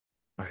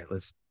All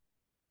right,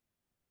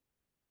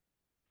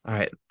 all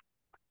right.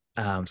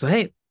 So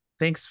hey,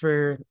 thanks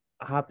for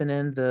hopping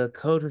in the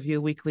code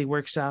review weekly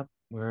workshop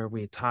where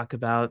we talk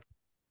about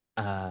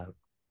uh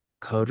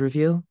code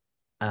review.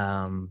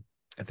 Um,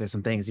 if there's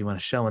some things you want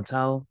to show and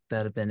tell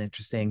that have been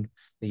interesting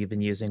that you've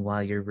been using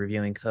while you're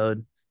reviewing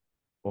code,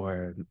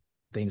 or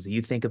things that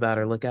you think about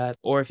or look at,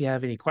 or if you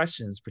have any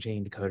questions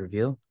pertaining to code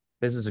review,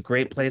 this is a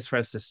great place for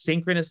us to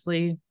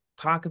synchronously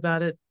talk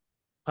about it,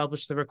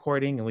 publish the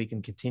recording, and we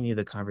can continue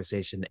the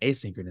conversation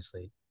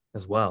asynchronously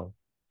as well.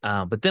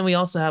 But then we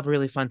also have a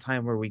really fun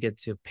time where we get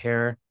to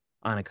pair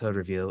on a code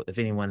review. If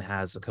anyone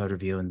has a code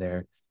review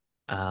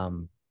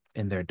um,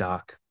 in their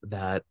doc,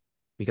 that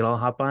we could all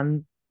hop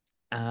on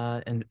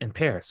and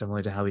pair,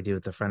 similar to how we do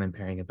with the front end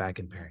pairing and back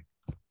end pairing.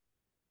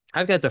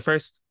 I've got the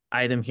first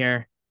item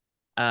here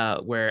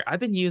where I've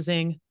been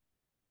using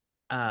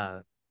uh,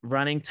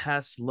 running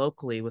tests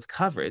locally with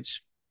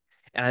coverage.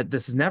 And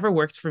this has never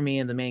worked for me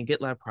in the main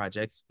GitLab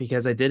projects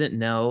because I didn't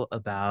know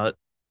about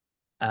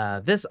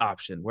this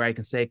option where I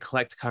can say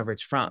collect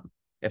coverage from.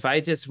 If I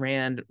just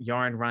ran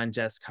yarn run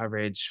jest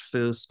coverage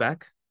foo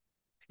spec,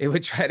 it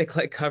would try to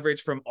collect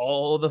coverage from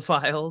all the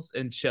files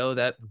and show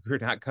that we're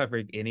not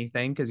covering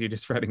anything because you're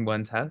just running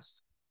one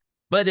test.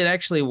 But it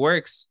actually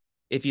works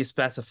if you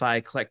specify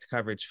collect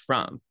coverage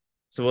from.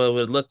 So what it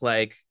would look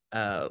like,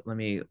 let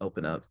me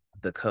open up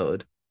the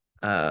code.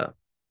 Uh,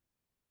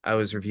 I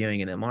was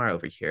reviewing an MR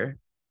over here.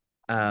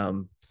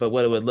 But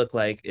what it would look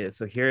like is,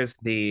 so here's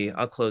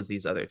I'll close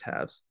these other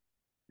tabs.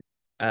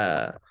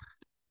 Uh,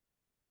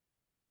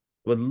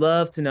 would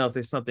love to know if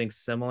there's something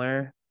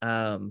similar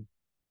uh,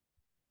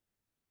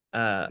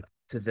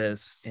 to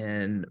this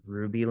in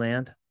Ruby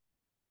land.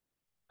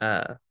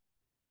 But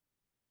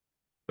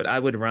I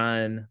would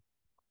run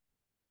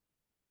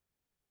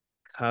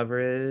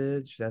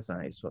coverage. That's not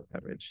how you spell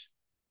coverage.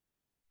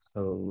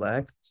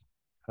 Select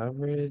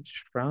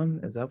coverage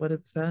from, is that what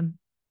it said?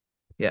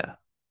 Yeah.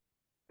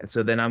 And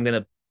so then I'm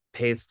going to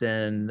paste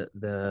in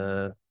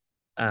the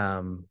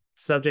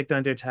subject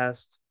under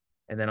test,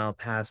 and then I'll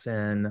pass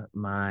in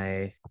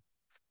my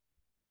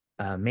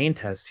main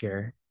test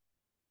here.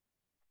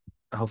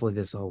 Hopefully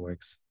this all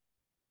works.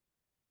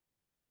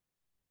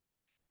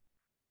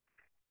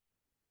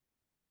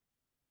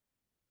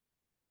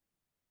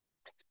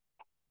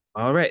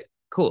 All right,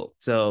 cool.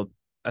 So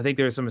I think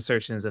there were some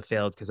assertions that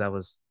failed because I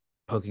was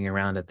poking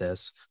around at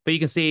this, but you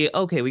can see,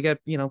 okay, we got,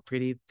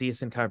 pretty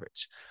decent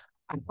coverage.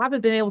 I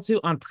haven't been able to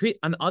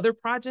on other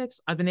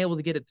projects. I've been able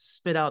to get it to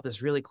spit out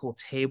this really cool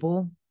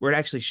table where it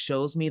actually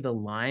shows me the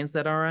lines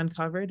that are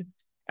uncovered,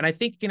 and I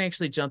think you can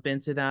actually jump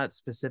into that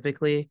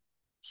specifically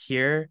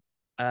here.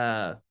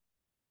 Uh,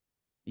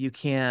 you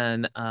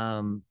can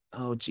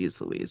oh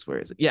geez Louise, where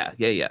is it?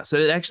 Yeah. So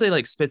it actually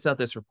like spits out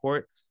this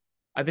report.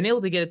 I've been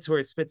able to get it to where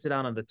it spits it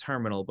out on the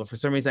terminal, but for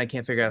some reason I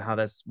can't figure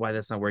out why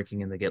that's not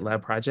working in the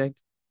GitLab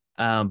project.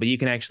 But you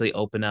can actually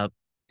open up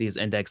these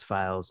index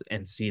files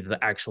and see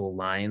the actual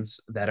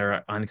lines that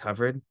are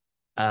uncovered,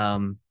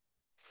 um,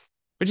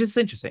 which is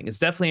interesting. It's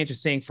definitely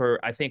interesting for,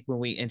 I think, when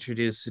we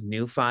introduce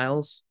new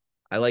files.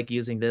 I like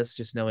using this,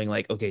 just knowing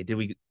like, okay,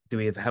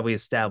 have we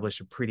established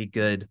a pretty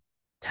good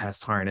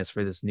test harness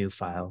for this new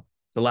file?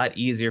 It's a lot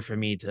easier for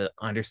me to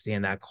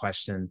understand that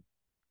question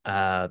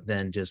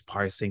than just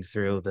parsing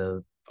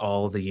through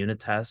all the unit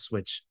tests,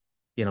 which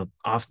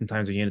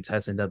oftentimes our unit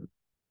tests end up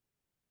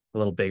a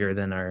little bigger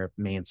than our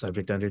main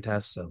subject under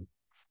tests. So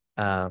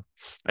I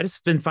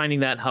just been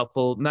finding that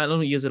helpful. Not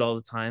only use it all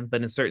the time,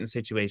 but in certain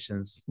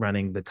situations,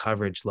 running the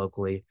coverage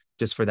locally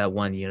just for that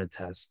one unit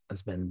test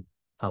has been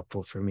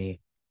helpful for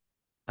me.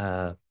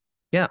 Uh,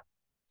 yeah.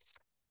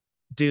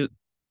 Do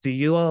do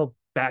you all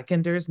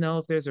backenders know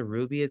if there's a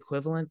Ruby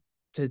equivalent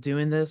to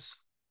doing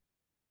this?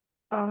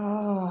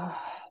 Oh,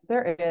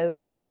 there is.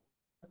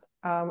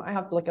 I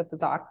have to look at the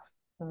docs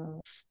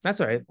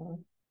That's all right.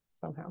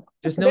 somehow.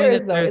 Just There knowing is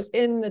that though. It's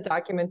there's in the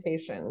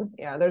documentation.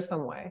 Yeah, there's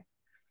some way.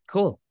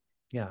 cool.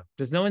 Yeah.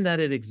 Just knowing that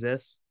it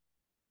exists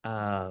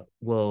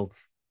will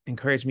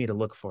encourage me to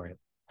look for it.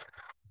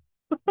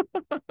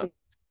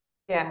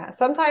 Yeah,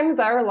 sometimes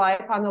I rely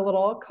upon the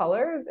little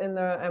colors in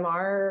the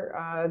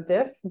MR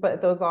diff,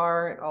 but those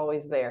aren't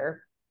always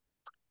there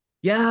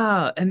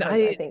Yeah, and because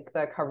I I think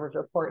the coverage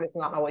report is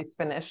not always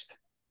finished.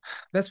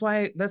 that's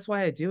why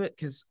I do it,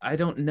 because I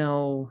don't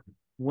know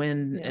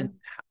when Yeah. and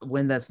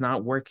when that's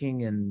not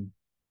working. And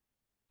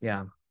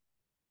yeah.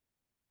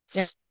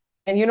 Yeah.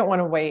 And you don't want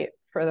to wait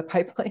for the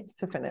pipelines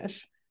to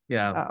finish.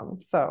 Yeah.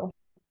 So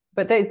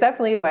but there's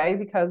definitely a way,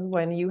 because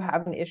when you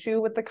have an issue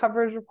with the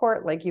coverage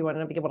report, like you want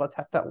to be able to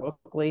test that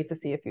locally to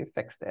see if you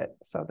fixed it.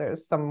 So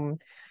there's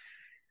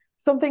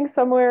something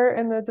somewhere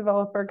in the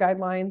developer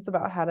guidelines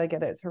about how to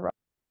get it to run.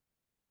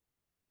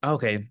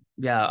 Okay.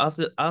 Yeah,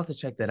 I'll have to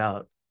check that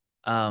out.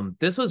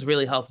 This was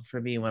really helpful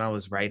for me when I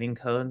was writing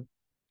code.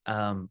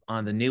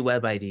 On the new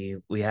web ID,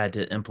 we had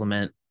to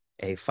implement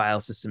a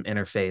file system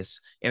interface.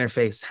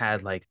 Interface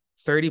had like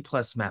 30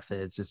 plus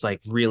methods. It's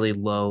like really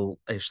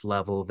low-ish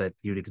level that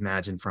you'd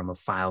imagine from a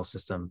file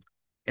system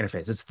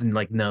interface. It's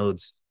like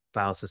Node's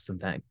file system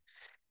thing.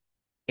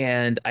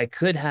 And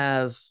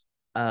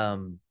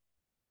um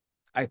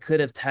I could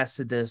have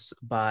tested this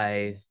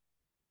by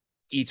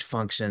each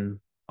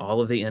function,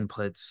 all of the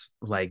inputs,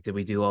 like did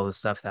we do all the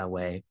stuff that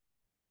way?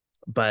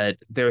 But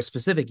there are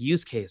specific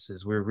use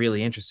cases we're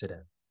really interested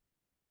in.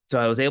 So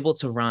I was able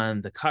to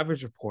run the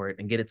coverage report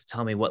and get it to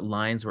tell me what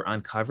lines were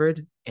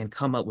uncovered and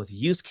come up with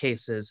use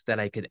cases that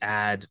I could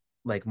add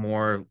like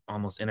more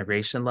almost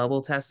integration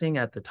level testing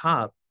at the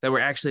top that were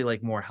actually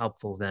like more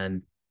helpful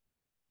than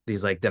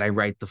these like did I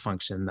write the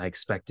function I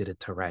expected it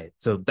to write.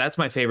 So that's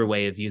my favorite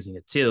way of using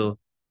it too,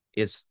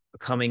 is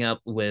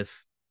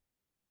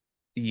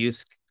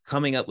use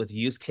coming up with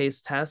use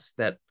case tests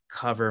that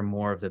cover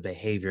more of the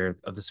behavior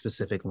of the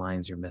specific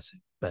lines you're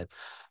missing. But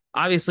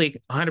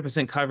obviously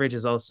 100% coverage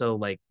is also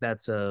like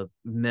that's a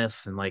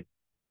myth, and like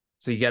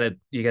so you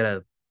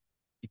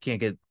can't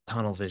get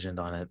tunnel visioned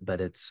on it,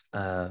 but it's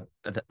a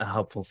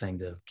helpful thing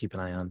to keep an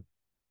eye on.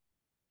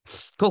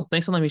 Cool,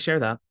 thanks for letting me share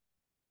that.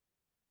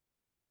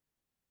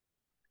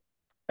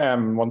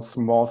 One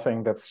small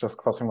thing that's just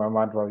crossing my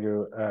mind while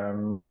you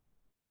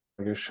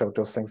showed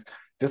those things.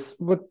 This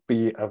would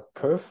be a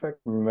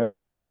perfect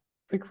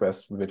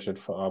request widget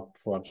for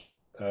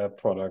our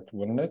product,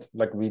 wouldn't it?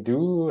 Like we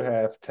do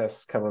have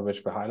test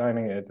coverage by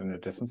highlighting it and the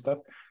different stuff,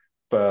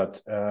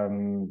 but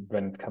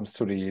when it comes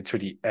to the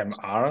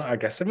MR, I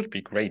guess it would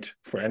be great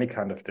for any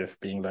kind of diff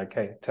being like,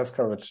 hey, test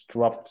coverage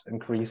dropped,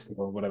 increased,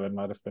 or whatever it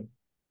might have been.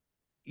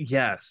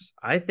 Yes,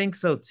 I think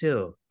so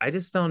too. I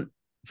just don't,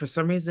 for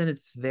some reason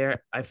it's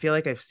there. I feel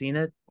like I've seen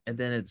it and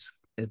then it's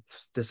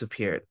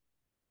disappeared.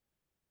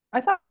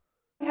 I thought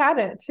we had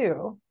it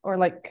too, or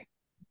like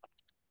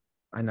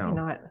I maybe know.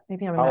 not.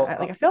 Maybe I'm not.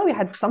 Like I feel like we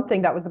had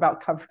something that was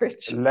about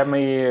coverage. Let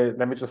me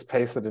just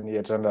paste it in the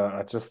agenda.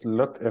 I just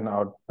looked in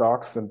our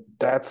docs and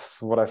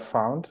that's what I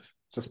found.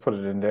 Just put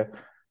it in there.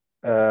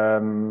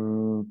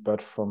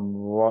 But from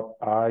what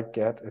I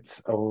get,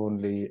 it's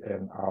only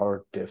in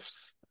our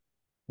diffs,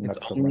 It's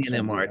not so only much in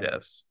in MR the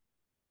diffs.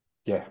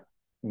 yeah,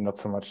 not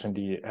so much in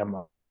the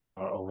MR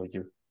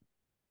overview.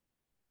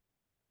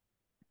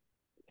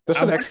 This I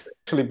should wonder,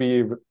 actually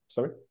be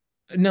sorry.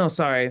 no,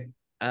 sorry.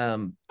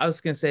 I was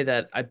gonna say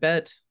that I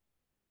bet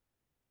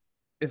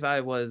if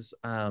I was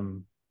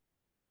I'm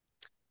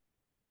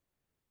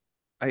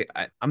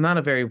not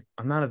a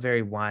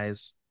very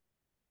wise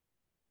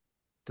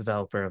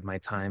developer of my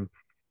time.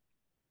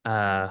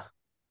 Uh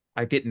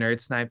I get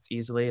nerd sniped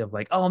easily of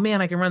like, oh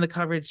man, I can run the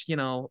coverage,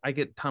 I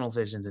get tunnel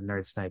visioned and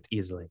nerd sniped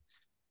easily.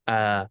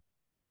 Uh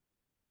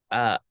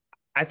uh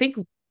I think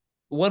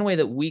one way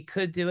that we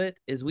could do it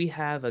is we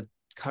have a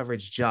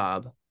coverage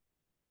job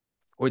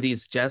or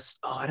these just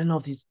I don't know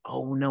if these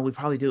oh no, we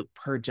probably do it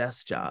per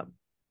jest job.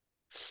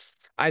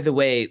 Either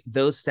way,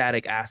 those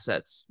static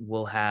assets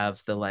will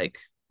have the like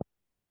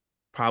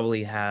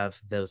probably have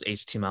those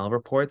HTML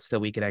reports that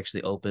we could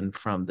actually open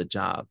from the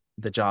job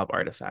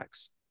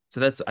artifacts. So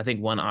that's I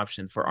think one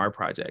option for our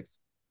project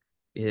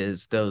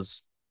is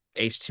those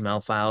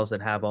HTML files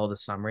that have all the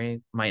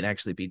summary might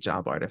actually be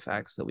job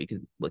artifacts that we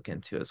could look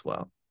into as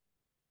well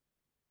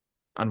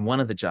on one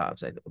of the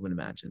jobs, I would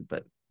imagine.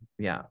 But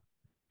yeah,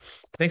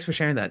 thanks for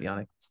sharing that,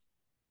 Yannick.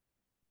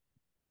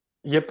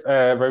 Yep,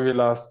 very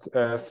last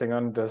thing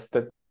on this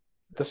that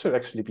this should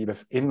actually be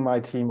within my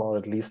team or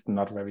at least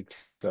not very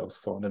close.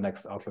 So in the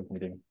next Outlook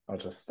meeting, I'll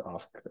just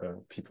ask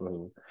people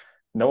who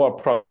know our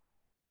product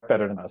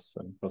better than us,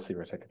 and we'll see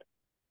where I take it.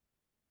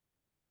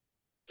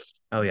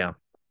 Oh yeah.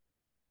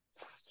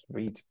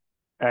 Sweet.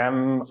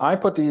 I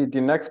put the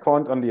next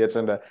point on the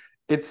agenda.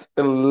 It's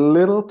a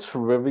little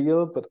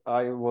trivial, but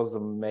I was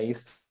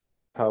amazed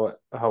how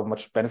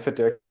much benefit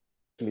there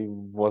actually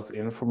was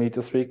in for me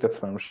this week.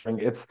 That's why I'm sharing.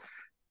 It's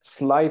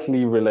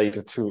slightly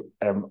related to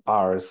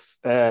MRs.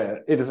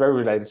 It is very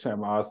related to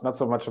MRs, not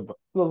so much about,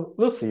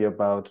 we'll see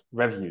about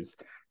reviews.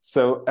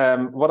 So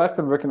what I've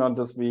been working on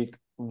this week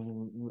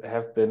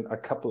have been a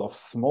couple of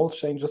small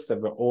changes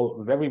that were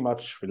all very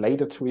much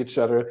related to each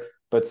other,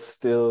 but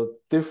still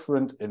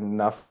different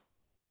enough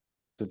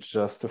to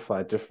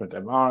justify different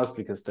MRs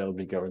because they'll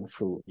be going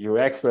through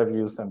UX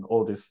reviews and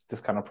all this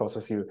kind of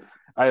process.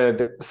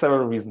 There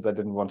several reasons I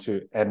didn't want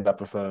to end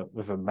up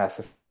with a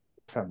massive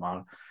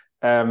MR.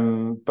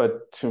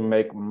 But to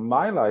make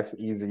my life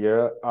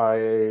easier,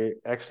 I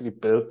actually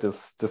built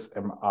this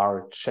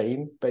MR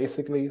chain,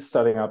 basically,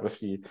 starting out with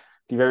the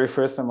very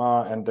first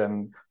MR and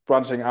then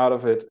branching out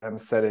of it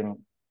and setting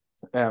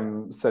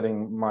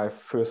my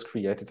first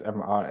created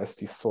MR as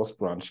the source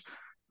branch,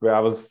 where I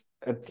was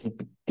at the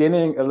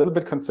beginning a little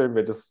bit concerned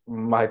where this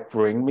might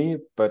bring me,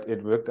 but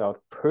it worked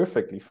out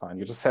perfectly fine.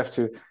 You just have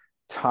to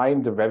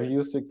time the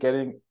reviews you're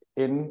getting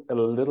in a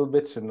little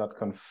bit to not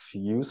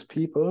confuse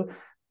people.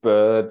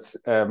 But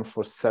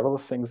for several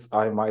things,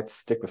 I might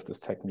stick with this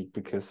technique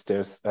because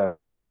there's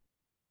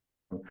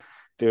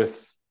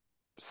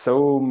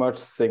so much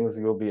things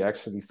you'll be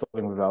actually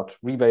solving without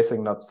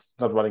rebasing, not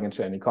running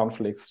into any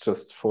conflicts,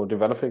 just for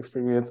developer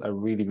experience. I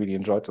really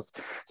enjoyed this.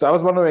 So I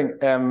was wondering,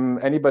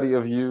 anybody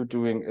of you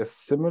doing a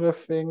similar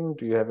thing?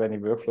 Do you have any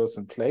workflows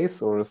in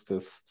place, or is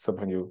this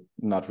something you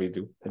not really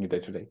do any day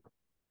to day?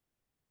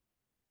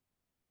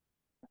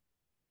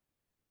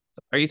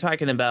 Are you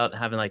talking about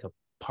having like a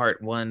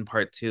part one,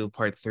 part two,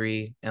 part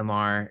three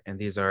MR, and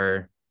these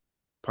are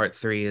part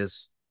three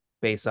is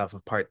based off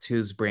of part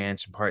two's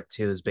branch, and part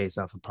two is based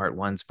off of part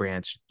one's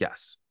branch?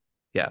 Yes.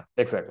 Yeah.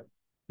 Exactly.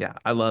 Yeah.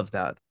 I love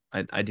that.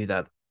 I do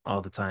that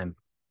all the time.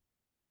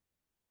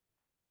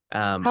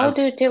 How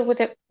do you deal with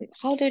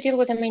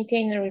the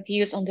maintainer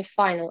reviews on the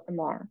final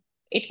MR?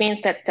 It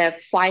means that the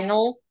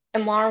final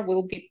MR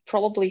will be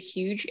probably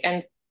huge,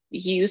 and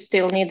you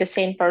still need the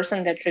same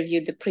person that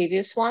reviewed the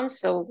previous one,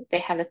 so they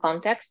have the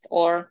context,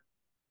 or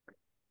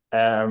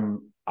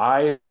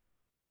I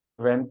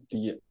went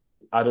the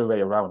other way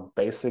around,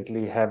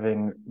 basically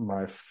having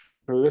my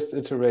first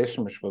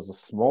iteration, which was a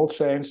small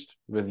change,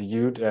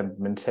 reviewed and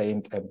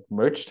maintained and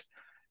merged.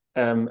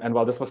 And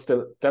while this was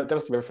still that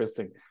was the very first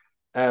thing.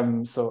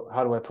 So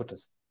how do I put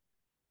this?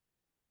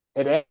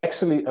 It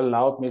actually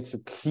allowed me to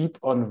keep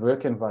on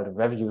working while the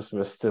reviews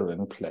were still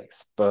in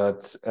place.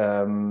 But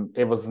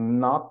it was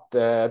not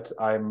that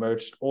I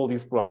merged all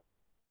these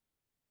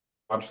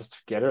branches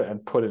together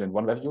and put it in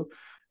one review.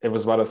 It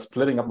was rather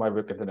splitting up my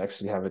work and then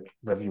actually have it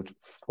reviewed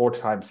 4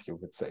 times, you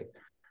would say.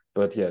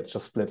 But yeah,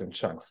 just split in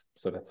chunks.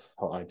 So that's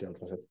how I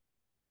dealt with it.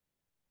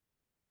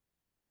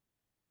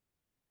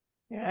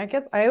 Yeah, I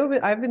guess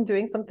I've been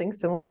doing something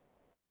similar,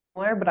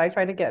 but I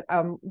try to get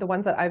the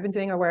ones that I've been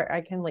doing are where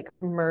I can like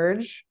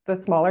merge the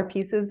smaller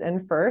pieces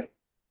in first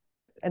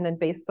and then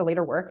base the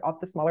later work off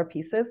the smaller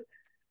pieces.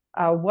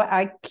 What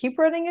I keep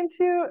running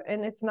into,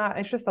 and it's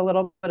just a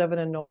little bit of an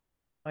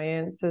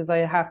annoyance, is I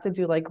have to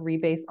do like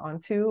rebase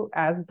onto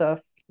as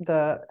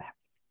the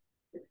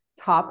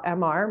top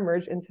MR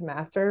merge into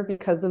master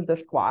because of the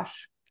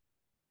squash.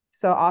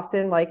 So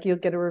often, like, you'll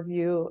get a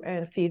review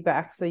and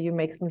feedback, so you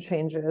make some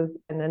changes,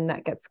 and then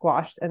that gets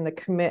squashed, and the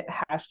commit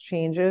hash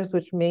changes,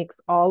 which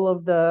makes all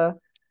of the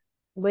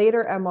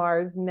later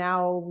MRs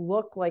now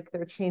look like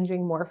they're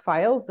changing more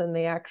files than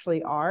they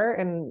actually are.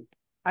 And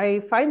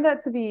I find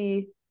that to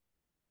be,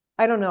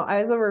 I don't know,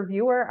 as a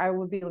reviewer, I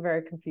would be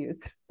very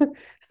confused.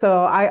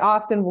 So I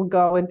often will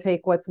go and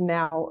take what's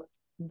now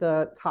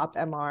the top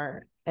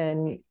MR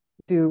and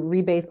do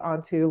rebase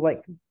onto,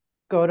 like,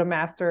 go to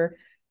master,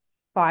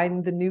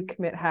 find the new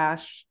commit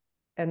hash,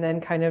 and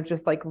then kind of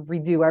just like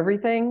redo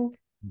everything.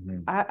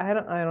 Mhm. I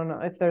don't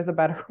know if there's a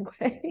better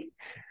way.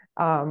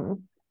 Have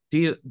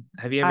you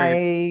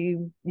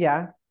ever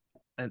Yeah.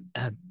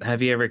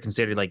 have you ever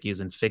considered like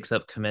using fix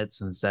up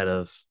commits instead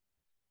of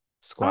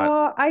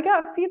squat? I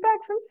got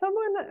feedback from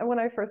someone when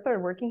I first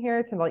started working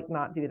here to like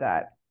not do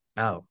that.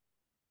 Oh,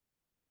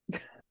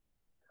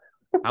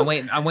 I'm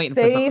waiting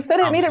for They someone to said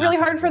it tell made me it really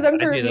not to hard do for that. them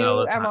to I do that all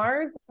review the time.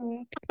 MRs.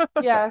 And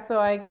yeah, so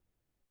I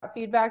got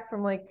feedback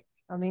from like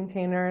a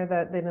maintainer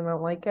that they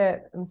didn't like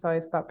it, and so I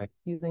stopped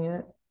using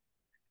it.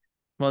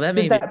 Well, that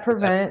may Does be that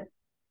prevent?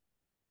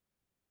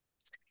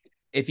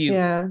 if you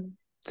Yeah.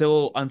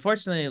 so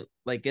unfortunately,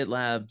 like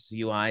GitLab's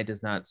UI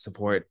does not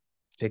support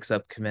fix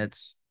up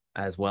commits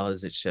as well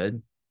as it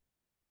should.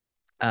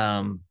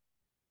 Um,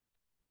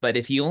 but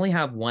if you only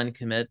have one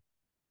commit,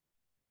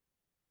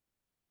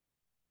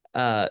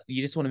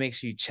 you just want to make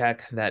sure you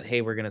check that,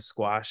 hey, we're gonna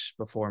squash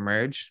before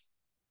merge.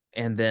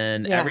 And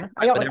then Yeah,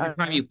 I got every time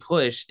one. you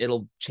push,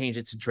 it'll change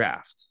it to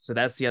draft. So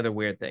that's the other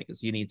weird thing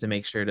is you need to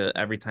make sure to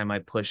every time I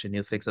push a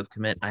new fix up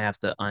commit, I have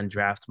to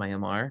undraft my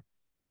MR.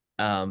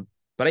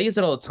 But I use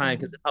it all the time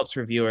because it helps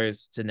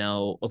reviewers to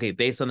know, okay,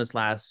 based on this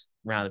last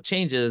round of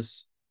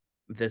changes,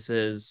 this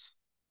is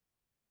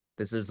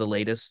the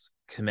latest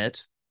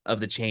commit of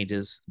the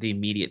changes, the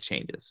immediate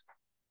changes.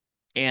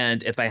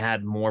 And if I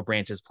had more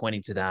branches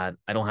pointing to that,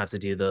 I don't have to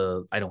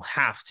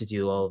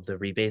do all of the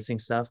rebasing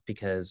stuff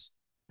because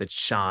the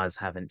SHAs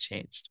haven't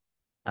changed.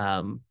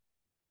 Um,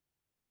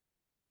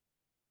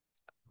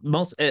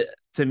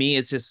 to me,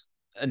 it's just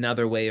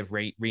another way of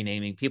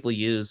renaming. People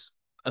use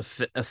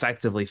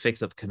effectively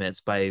fix up commits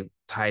by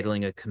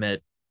titling a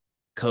commit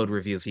code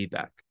review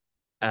feedback.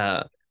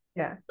 Yeah.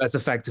 That's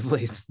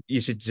effectively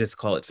you should just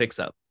call it fix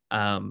up.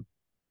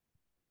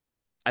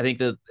 I think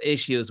the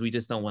issue is we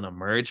just don't want to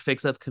merge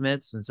fix up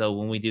commits, and so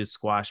when we do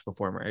squash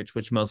before merge,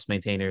 which most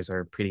maintainers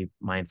are pretty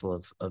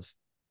mindful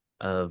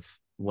of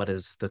what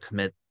is the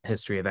commit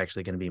history of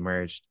actually going to be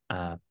merged,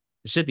 it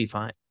should be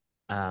fine.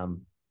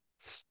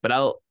 But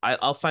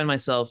I'll find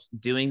myself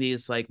doing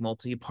these like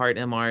multi-part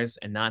MRs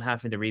and not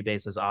having to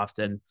rebase as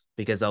often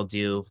because I'll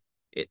do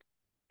it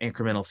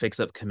incremental fix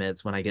up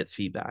commits when I get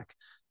feedback.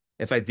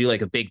 If I do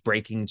like a big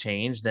breaking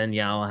change, then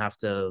yeah,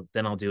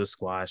 I'll do a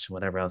squash,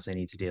 whatever else I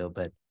need to do.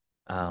 But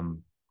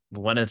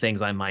one of the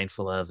things I'm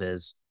mindful of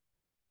is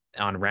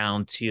on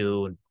round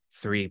 2,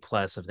 3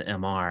 plus of the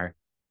MR,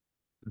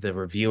 the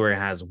reviewer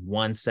has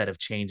one set of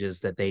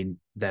changes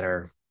that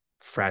are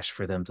fresh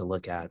for them to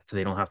look at, so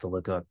they don't have to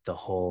look up the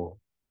whole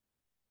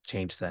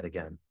change set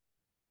again.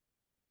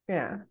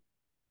 Yeah.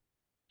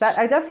 That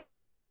I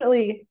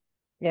definitely,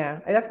 yeah,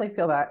 I definitely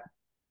feel that.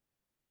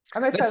 I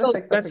might try to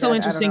fix this That's so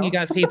again. I don't interesting. You know.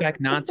 got feedback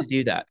not to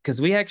do that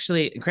because we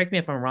actually, correct me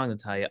if I'm wrong,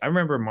 Natalia. I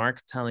remember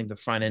Mark telling the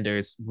front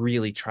enders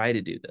really try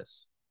to do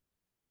this.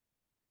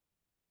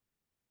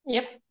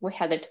 Yep, we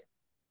had it.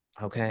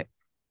 Okay.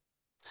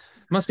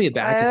 Must be a I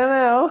back. don't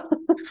know.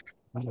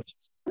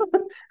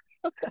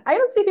 I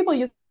don't see people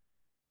using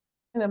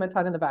them a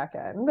ton in the back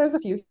end. There's a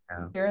few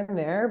here and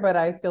there, but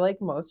I feel like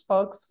most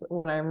folks,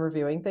 when I'm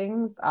reviewing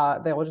things,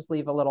 they will just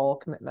leave a little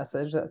commit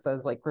message that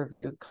says like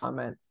review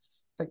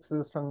comments,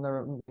 fixes from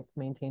the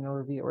maintainer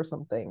review or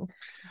something.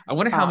 I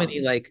wonder how many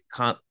like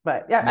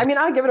but yeah, I mean,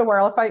 I'll give it a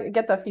whirl if I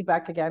get the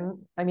feedback again.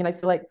 I mean, I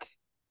feel like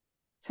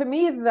to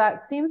me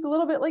that seems a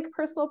little bit like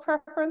personal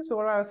preference, but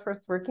when I was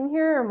first working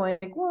here, I'm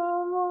like,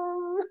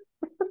 well,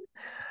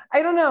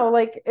 I don't know,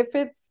 like if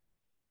it's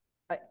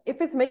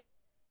making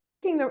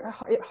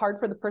it hard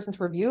for the person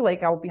to review,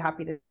 like I'll be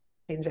happy to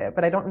change it.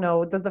 But I don't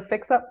know, does the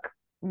fix up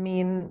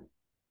mean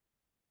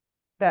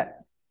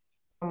that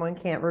someone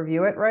can't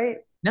review it, right?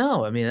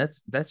 No, I mean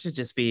that should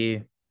just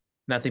be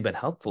nothing but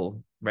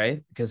helpful,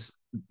 right? Because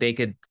they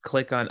could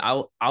click on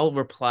I'll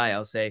reply,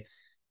 I'll say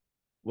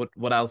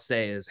what I'll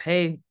say is,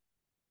 hey,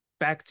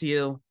 back to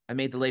you. I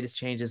made the latest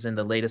changes in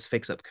the latest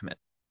fix up commit.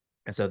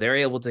 And so they're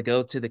able to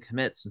go to the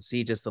commits and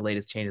see just the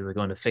latest changes they're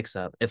going to fix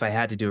up. If I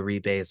had to do a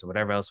rebase or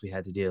whatever else we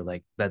had to do,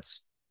 like I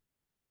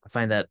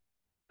find that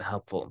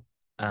helpful.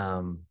 But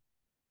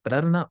I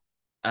don't know.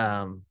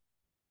 Um,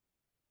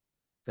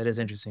 that is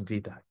interesting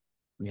feedback.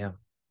 Yeah.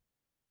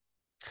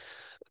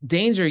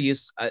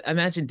 I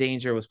imagine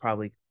Danger was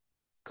probably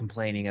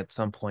complaining at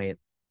some point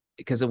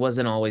because it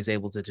wasn't always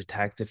able to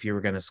detect if you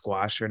were going to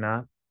squash or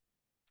not.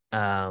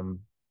 Um,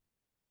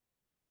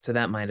 so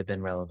that might have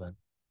been relevant.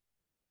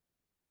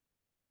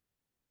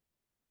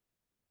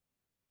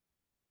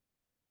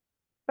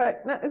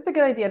 But no, it's a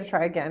good idea to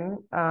try again.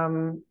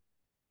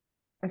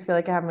 I feel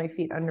like I have my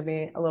feet under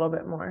me a little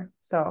bit more,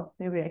 so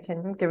maybe I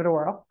can give it a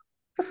whirl.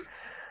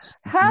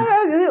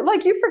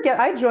 Like you forget,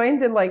 I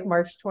joined in like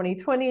March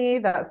 2020.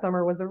 That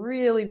summer was a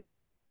really,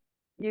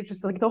 you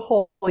just like the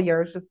whole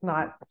year is just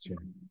not. Sure.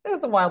 It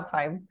was a wild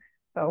time.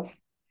 So,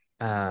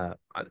 I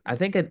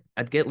think at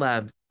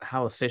GitLab,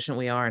 how efficient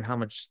we are and how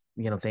much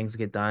things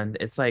get done.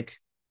 It's like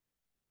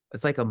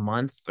a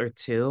month or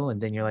two,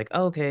 and then you're like,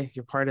 oh, okay,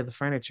 you're part of the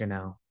furniture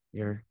now.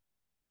 You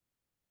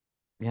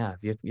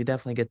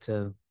definitely get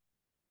to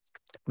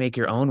make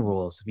your own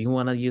rules. If you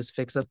want to use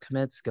fix up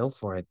commits, go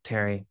for it,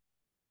 Terry.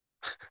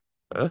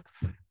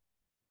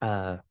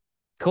 uh,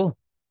 cool.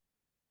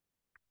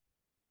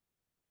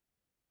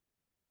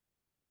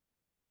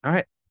 All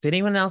right. Did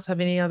anyone else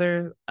have any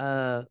other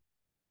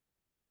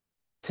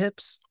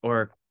tips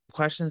or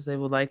questions they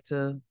would like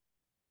to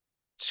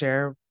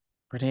share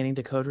pertaining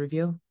to code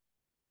review?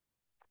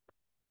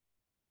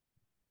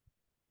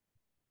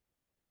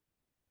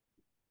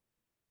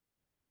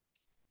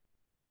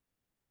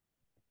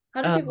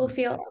 How do people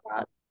feel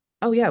about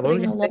Oh yeah, what were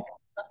putting we a gonna lot say? of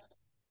stuff?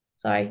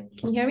 Sorry,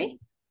 can you hear me?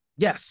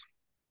 Yes.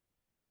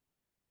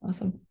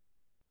 Awesome.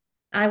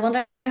 I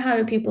wonder how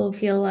do people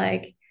feel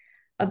like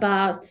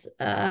about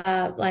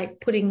like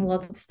putting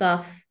lots of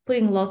stuff,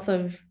 putting lots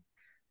of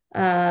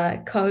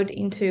code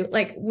into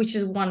like which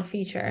is one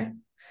feature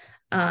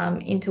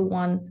into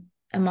one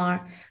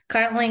MR.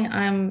 Currently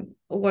I'm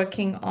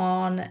working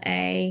on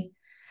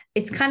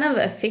it's kind of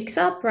a fix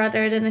up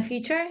rather than a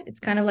feature. It's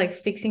kind of like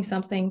fixing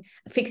something,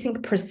 fixing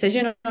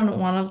precision on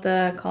one of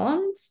the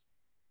columns.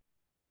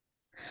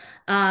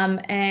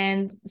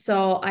 And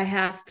so I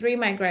have 3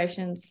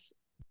 migrations,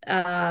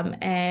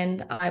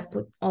 and I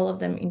put all of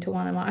them into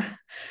one MR.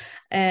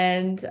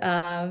 And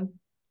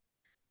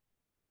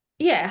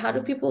yeah, how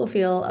do people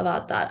feel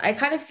about that? I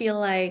kind of feel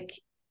like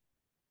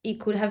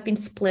it could have been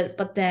split,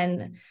 but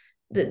then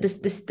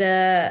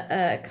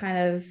the kind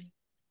of,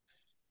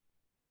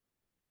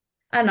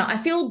 I don't know, I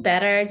feel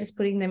better just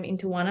putting them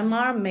into one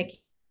MR,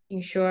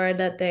 making sure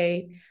that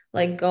they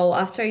like go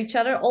after each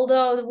other.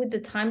 Although with the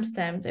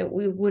timestamp, it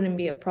wouldn't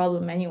be a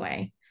problem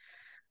anyway.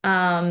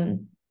 But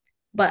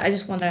I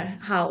just wonder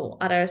how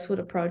others would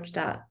approach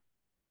that.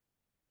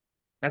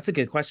 That's a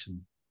good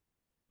question.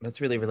 That's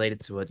really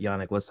related to what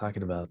Yannick was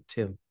talking about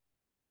too.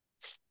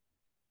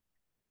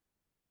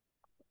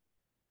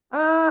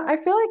 I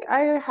feel like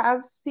I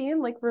have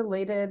seen like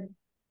related.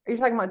 Are you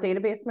talking about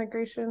database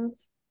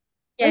migrations?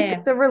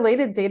 Like the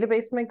related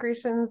database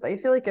migrations, I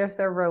feel like if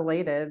they're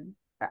related,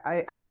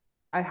 I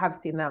have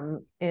seen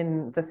them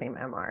in the same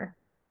MR.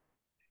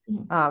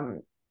 Mm-hmm.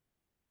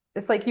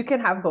 It's like you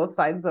can have both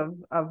sides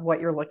of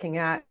what you're looking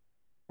at,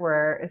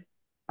 where it's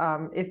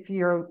if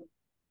you're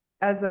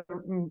as a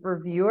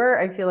reviewer,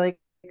 I feel like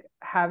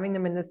having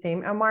them in the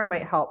same MR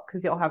might help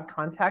because you'll have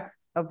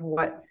context of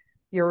what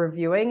you're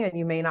reviewing, and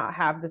you may not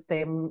have the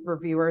same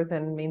reviewers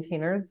and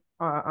maintainers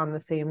on the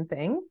same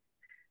thing.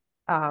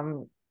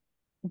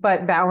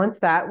 But balance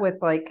that with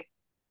like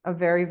a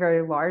very,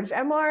 very large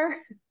MR.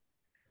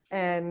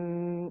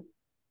 And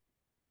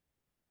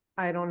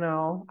I don't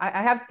know.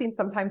 I have seen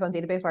sometimes on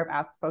database where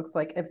I've asked folks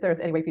like, if there's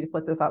any way for you to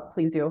split this up,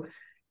 please do.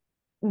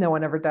 No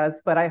one ever does,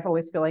 but I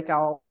always feel like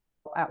I'll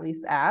at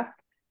least ask,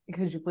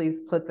 could you please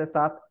split this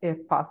up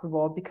if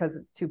possible, because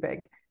it's too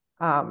big.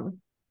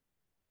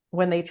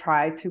 When they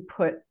try to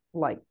put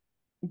like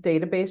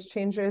database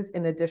changes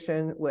in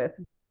addition with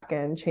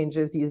end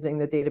changes using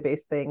the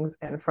database things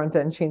and front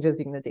end changes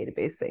using the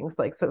database things.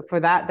 Like, so for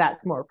that,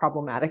 that's more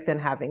problematic than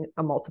having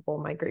a multiple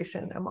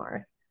migration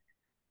MR.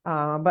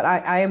 But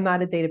I am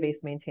not a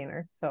database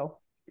maintainer, so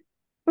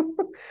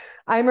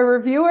I'm a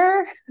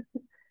reviewer.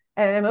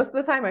 And most of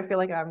the time I feel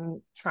like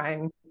I'm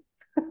trying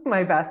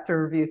my best to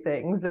review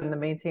things, and the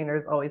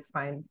maintainers always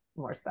find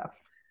more stuff.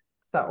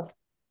 So,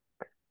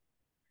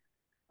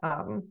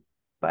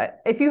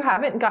 but if you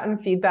haven't gotten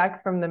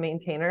feedback from the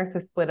maintainer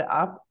to split it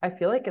up, I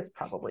feel like it's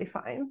probably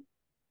fine.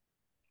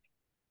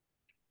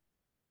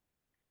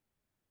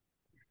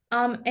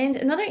 And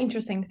another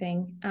interesting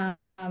thing,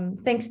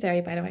 thanks,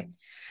 Terry, by the way.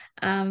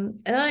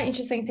 Another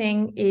interesting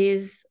thing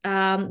is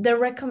the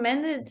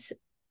recommended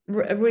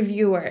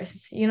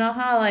reviewers. You know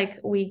how like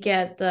we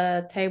get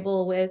the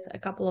table with a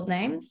couple of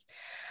names,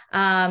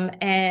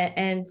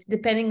 and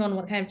depending on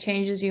what kind of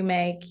changes you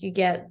make, you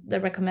get the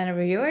recommended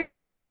reviewer.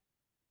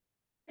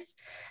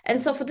 And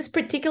so for this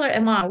particular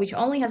MR, which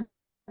only has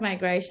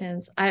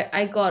migrations,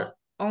 I got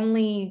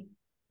only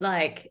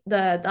like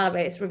the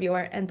database reviewer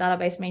and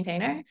database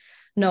maintainer,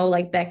 no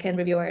like backend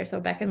reviewers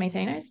or backend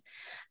maintainers.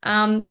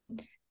 And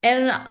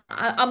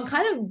I'm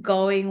kind of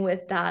going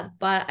with that,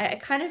 but I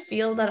kind of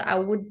feel that I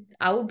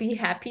would be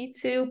happy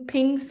to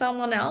ping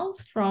someone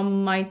else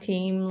from my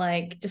team,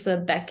 like just a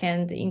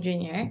backend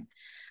engineer.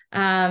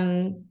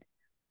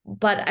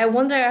 But I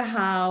wonder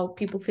how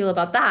people feel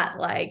about that.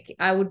 Like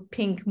I would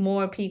ping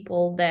more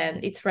people than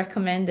it's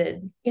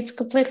recommended. It's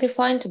completely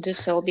fine to do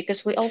so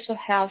because we also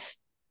have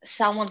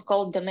someone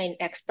called domain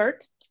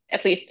expert.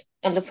 At least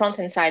on the front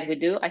end side we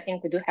do. I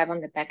think we do have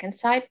on the back end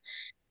side.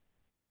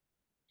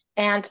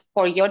 And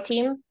for your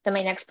team, the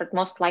main expert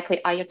most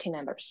likely are your team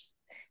members.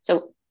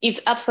 So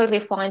it's absolutely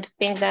fine to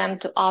ping them,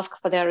 to ask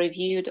for their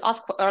review, to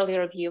ask for early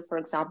review, for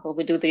example.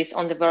 We do this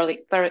on the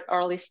very, very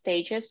early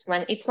stages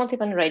when it's not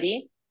even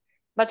ready,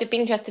 but to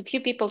ping just a few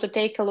people to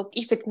take a look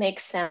if it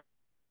makes sense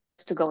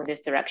to go in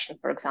this direction,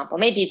 for example.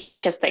 Maybe it's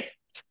just like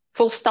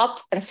full stop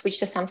and switch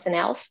to something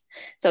else.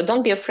 So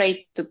don't be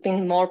afraid to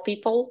ping more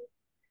people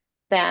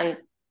than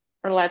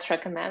Roulette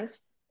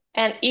recommends.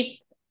 And if,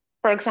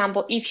 for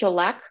example, if you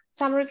lack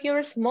some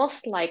reviewers,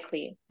 most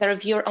likely the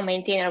reviewer or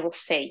maintainer will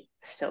say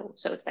so.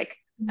 So it's like,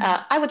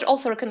 I would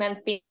also recommend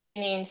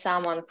pinging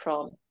someone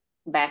from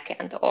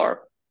backend,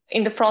 or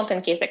in the front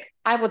end case, like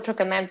I would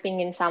recommend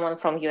pinging someone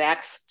from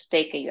UX to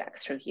take a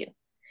UX review.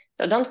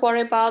 So don't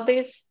worry about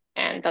this,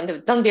 and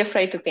don't be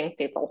afraid to ping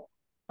people.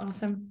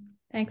 Awesome.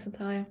 Thanks,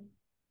 Natalia.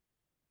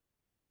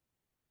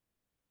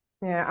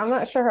 Yeah, I'm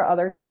not sure how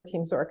other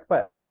teams work,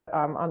 but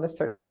on the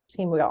search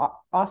team, we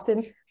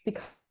often,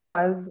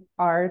 because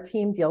our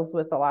team deals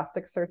with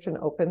Elasticsearch and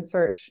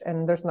OpenSearch,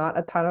 and there's not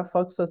a ton of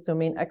folks with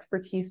domain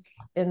expertise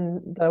in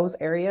those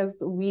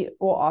areas, we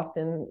will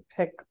often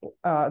pick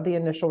the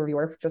initial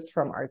reviewer just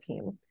from our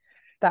team.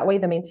 That way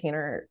the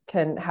maintainer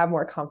can have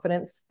more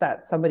confidence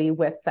that somebody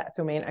with that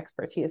domain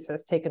expertise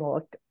has taken a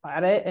look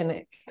at it, and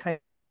it kind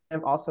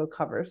of also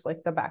covers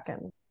like the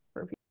backend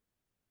review.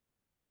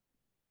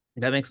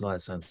 That makes a lot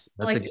of sense.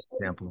 That's Like, a good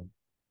example.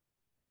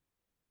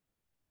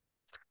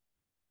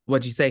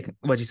 What'd you say,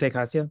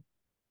 Kasia?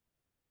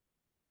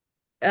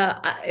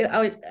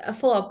 A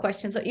follow-up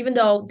question. So even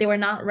though they were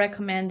not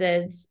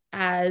recommended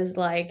as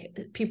like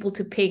people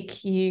to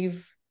pick,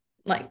 you've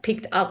like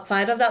picked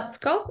outside of that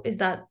scope? Is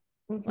that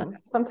what?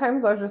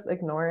 Sometimes I'll just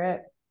ignore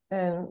it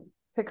and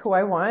pick who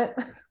I want.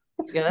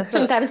 Yeah, that's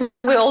Sometimes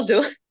we all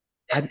do.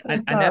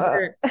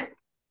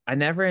 I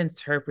never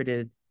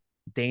interpreted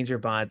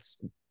DangerBot's,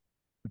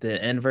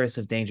 the inverse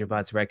of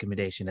DangerBot's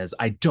recommendation as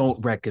I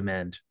don't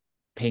recommend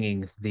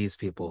pinging these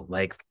people.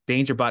 Like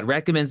DangerBot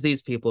recommends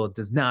these people,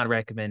 does not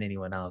recommend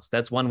anyone else.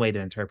 That's one way to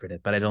interpret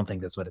it, but I don't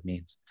think that's what it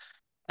means.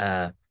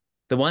 The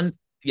one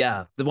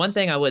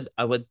thing I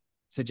would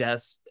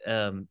suggest,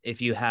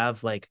 if you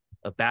have like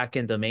a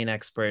backend domain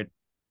expert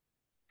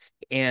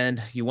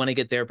and you want to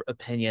get their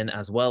opinion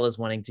as well as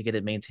wanting to get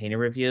it maintainer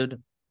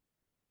reviewed,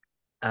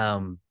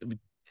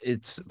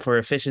 it's for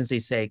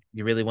efficiency's sake,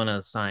 you really want to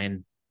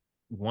assign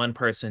one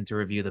person to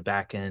review the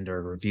back end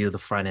or review the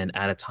front end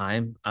at a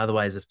time.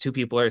 Otherwise, if two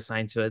people are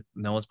assigned to it,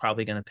 no one's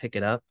probably going to pick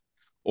it up,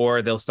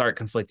 or they'll start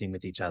conflicting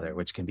with each other,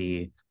 which can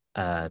be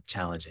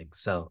challenging.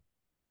 So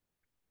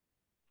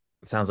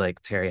it sounds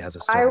like Terry has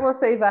a story. I will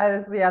say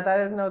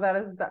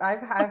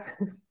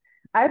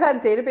I've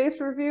had database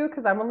review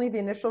because I'm only the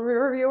initial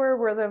reviewer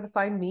where they've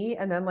assigned me,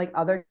 and then like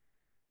other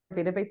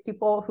database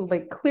people who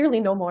like clearly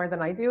know more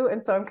than I do.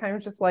 And so I'm kind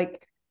of just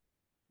like,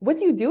 what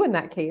do you do in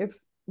that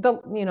case?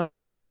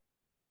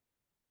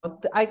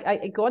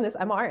 I go on this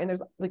MR and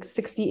there's like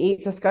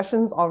 68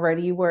 discussions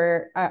already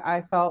where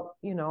I felt,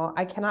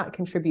 I cannot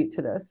contribute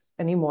to this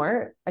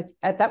anymore.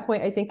 At that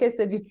point, I think I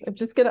said, I'm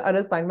just going to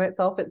unassign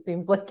myself. It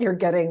seems like you're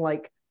getting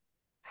like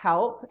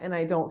help and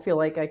I don't feel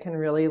like I can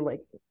really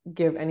like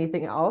give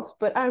anything else,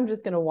 but I'm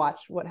just going to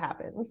watch what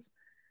happens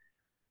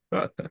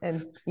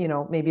and,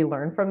 maybe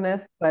learn from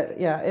this. But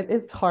yeah, it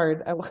is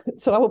hard.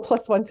 So I will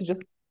 +1 to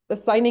just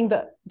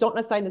don't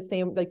assign the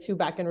same, like two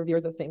backend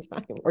reviewers at the same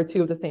time or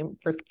two of the same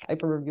first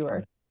type of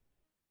reviewer.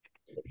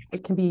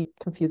 it can be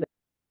confusing.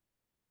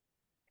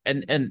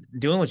 And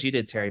doing what you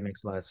did, Terry,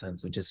 makes a lot of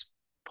sense. And just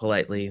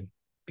politely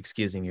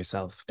excusing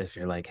yourself if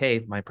you're like,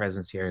 hey, my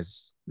presence here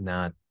is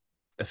not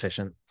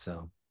efficient.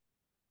 So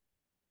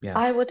yeah.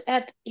 I would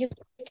add you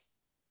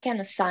can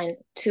assign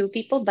two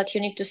people, but you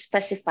need to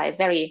specify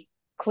very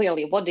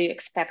clearly what do you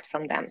expect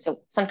from them.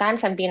 So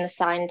sometimes I'm being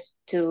assigned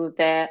to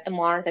the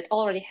MR that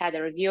already had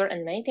a reviewer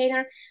and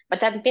maintainer,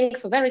 but I'm being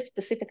for very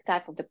specific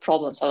type of the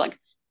problem. So like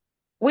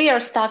we are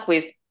stuck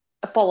with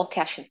Apollo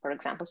caching, for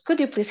example. Could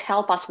you please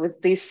help us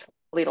with this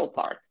little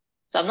part?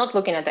 So I'm not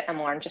looking at the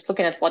MR, I'm just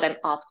looking at what I'm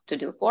asked to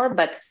do for.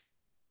 But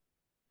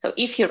so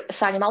if you're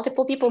assigning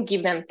multiple people,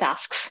 give them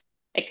tasks.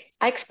 Like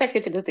I expect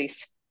you to do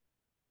this.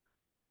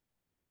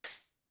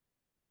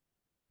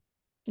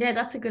 Yeah,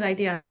 that's a good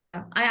idea.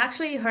 I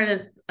actually heard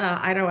it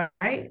either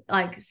way.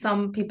 Like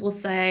some people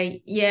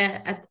say,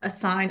 yeah,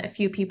 assign a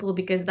few people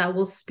because that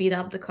will speed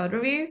up the code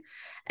review.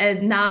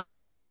 And now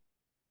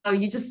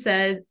you just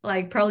said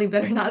like probably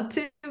better not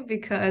to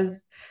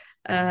because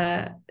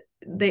uh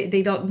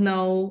they don't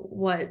know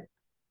what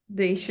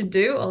they should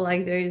do, or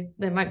like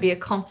there might be a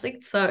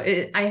conflict. So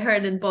I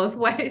heard it both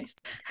ways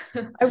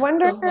I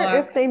wonder so far.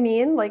 if they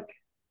mean like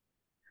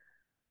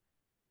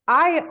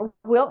I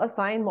will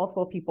assign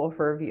multiple people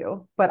for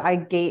review, but I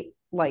gate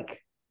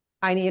like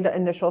I need an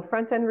initial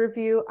front end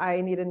review,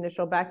 I need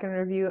initial back end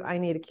review, I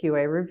need a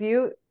QA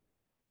review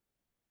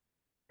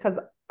because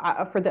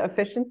for the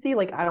efficiency,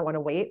 like I don't want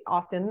to wait.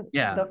 Often,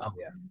 Yeah. Oh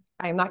yeah.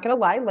 I'm not gonna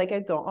lie, like I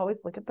don't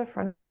always look at the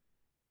front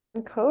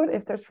end code.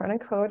 If there's front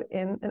end code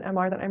in an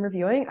MR that I'm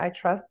reviewing, I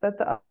trust that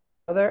the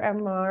other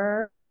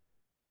MR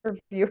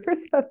reviewers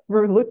have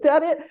looked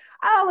at it.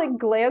 I'll like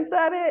glance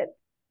at it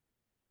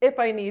if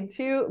I need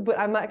to, but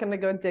I'm not going to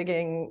go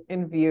digging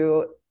in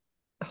Vue.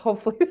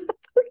 Hopefully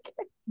that's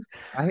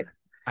okay.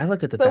 I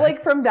look at the So back.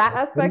 like from that What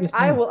are you aspect,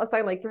 I saying? will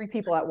assign like 3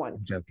 people at I'm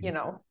once, joking.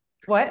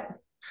 What?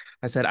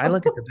 I said I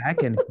look at the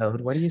back end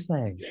code. What are you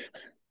saying?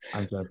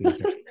 I'm joking.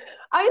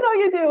 I know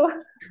you do.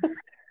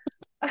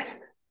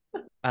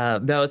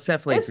 No, it's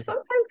definitely It's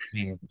sometimes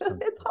me.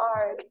 it's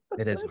hard.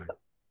 It is hard.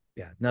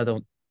 Yeah. No,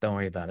 don't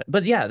worry about it.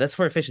 But yeah, that's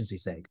for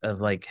efficiency's sake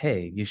of like,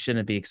 hey, you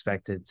shouldn't be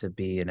expected to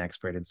be an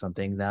expert in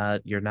something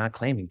that you're not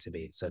claiming to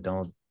be. So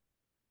don't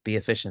be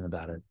efficient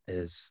about it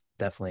is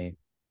definitely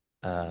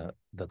the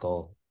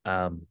goal.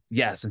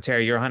 Yes, and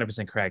Terry, you're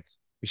 100% correct.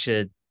 We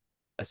should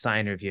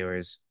assign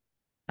reviewers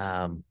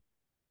um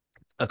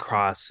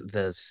across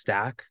the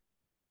stack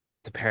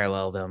to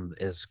parallel them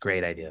is a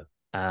great idea.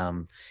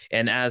 And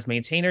as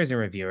maintainers and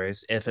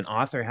reviewers, if an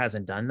author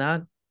hasn't done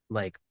that,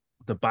 like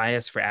the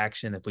bias for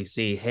action, if we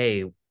see,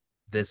 hey,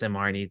 this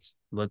MR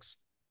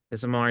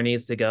this MR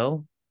needs to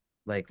go,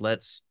 like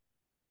let's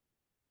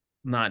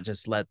not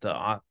just let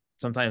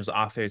sometimes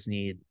authors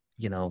need,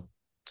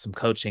 some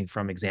coaching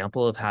from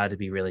example of how to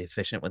be really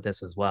efficient with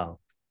this as well.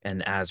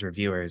 And as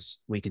reviewers,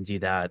 we can do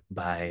that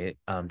by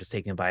just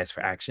taking a bias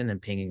for action and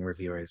pinging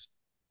reviewers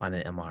on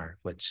an MR,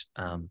 which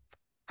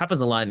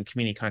happens a lot in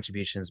community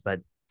contributions, but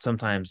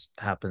sometimes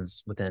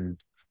happens within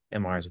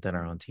MRs within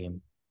our own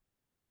team.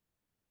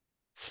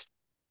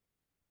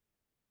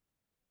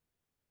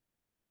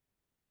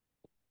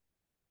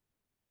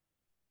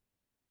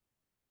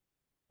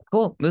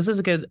 Cool. This is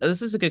a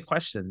good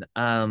question.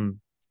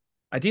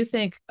 I do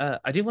think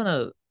I do want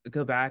to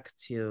go back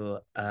to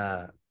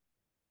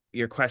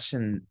your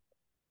question.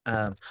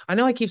 I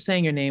know I keep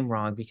saying your name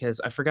wrong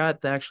because I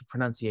forgot the actual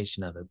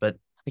pronunciation of it, but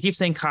I keep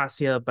saying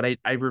Cassia, but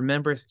I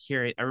remember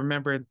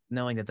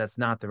knowing that that's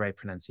not the right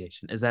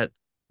pronunciation.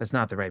 That's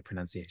not the right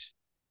pronunciation?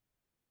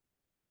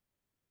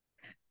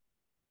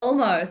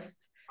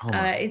 Almost.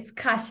 Almost. It's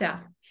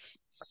Kasha.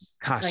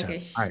 Like Kasha.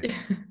 a All right.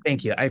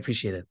 Thank you. I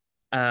appreciate it.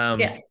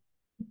 Yeah.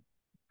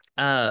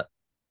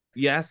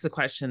 You asked the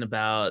question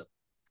about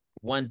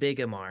one big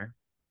MR.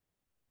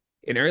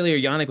 And earlier,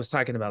 Yannick was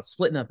talking about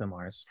splitting up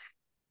MRs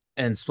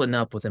and splitting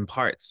up within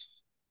parts.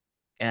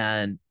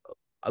 And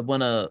I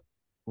want to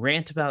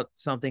rant about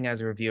something as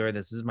a reviewer.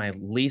 This is my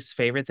least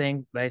favorite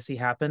thing that I see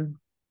happen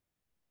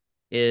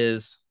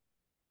is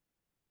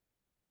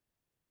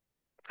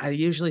I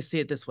usually see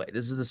it this way.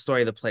 This is the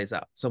story that plays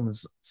out.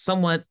 Someone's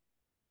somewhat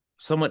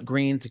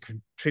green to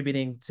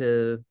contributing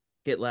to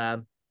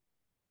GitLab.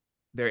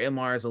 Their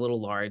MR is a little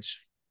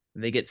large,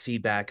 and they get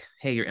feedback.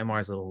 Hey, your MR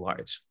is a little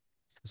large.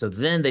 So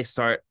then they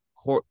start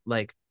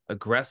like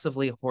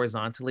aggressively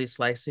horizontally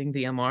slicing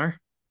the MR,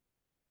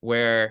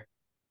 where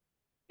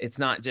it's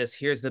not just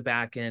here's the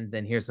back end,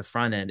 then here's the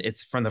front end.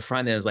 It's from the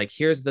front end is like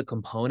here's the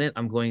component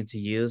I'm going to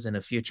use in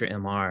a future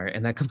MR,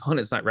 and that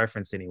component's not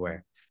referenced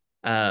anywhere.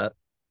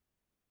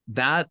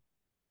 That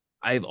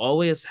I've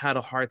always had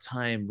a hard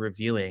time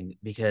reviewing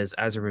because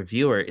as a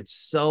reviewer, it's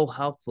so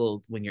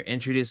helpful when you're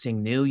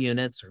introducing new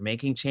units or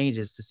making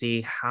changes to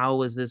see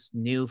how is this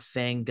new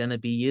thing going to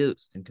be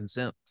used and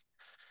consumed.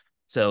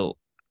 So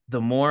the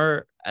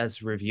more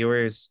as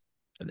reviewers,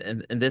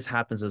 and this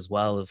happens as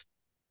well, of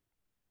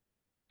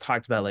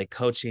talked about like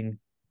coaching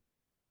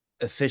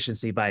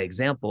efficiency by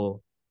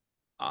example,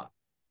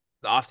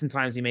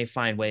 oftentimes you may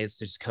find ways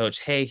to just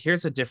coach, hey,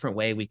 here's a different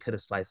way we could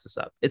have sliced this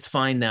up. It's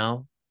fine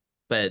now,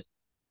 but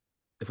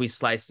if we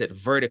sliced it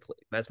vertically,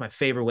 that's my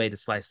favorite way to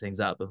slice things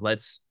up. Of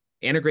let's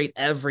integrate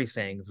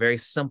everything, very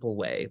simple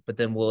way, but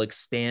then we'll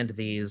expand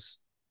these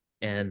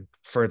and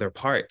further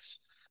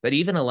parts. That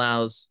even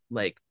allows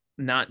like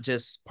not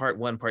just part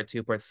one, part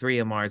two, part three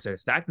MRs that are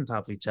stacked on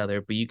top of each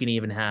other, but you can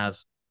even have,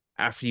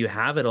 after you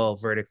have it all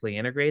vertically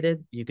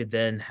integrated, you could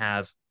then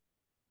have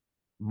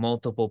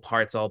multiple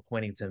parts all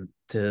pointing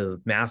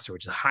to master,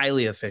 which is a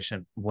highly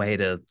efficient way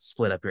to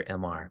split up your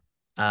MR.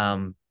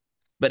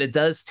 But it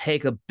does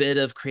take a bit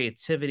of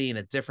creativity and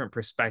a different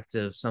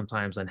perspective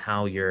sometimes on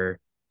how you're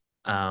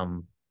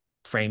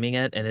framing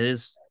it, and it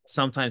is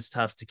sometimes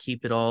tough to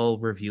keep it all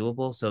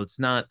reviewable. So it's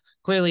not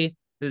clearly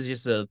this is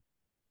just a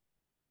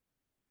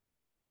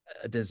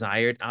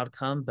desired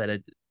outcome, but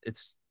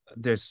it's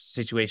there's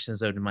situations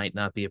that it might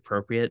not be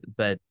appropriate.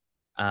 But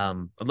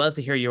I'd love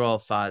to hear your all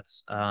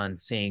thoughts on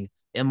seeing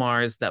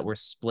MRs that were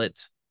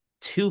split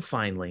too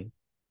finely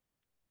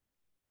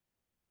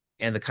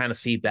and the kind of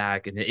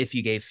feedback, and if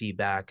you gave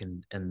feedback,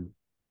 and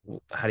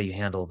how do you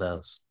handle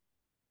those?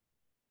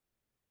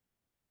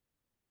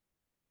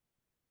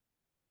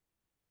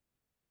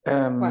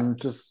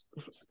 Just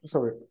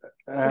sorry,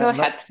 Go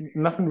ahead.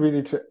 nothing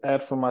really to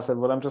add from my side.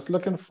 What I'm just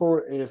looking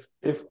for is,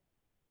 if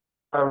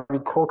I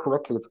recall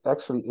correctly, it's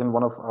actually in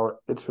one of our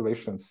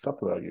iteration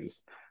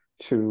sub-values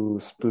to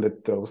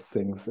split those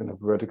things in a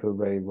vertical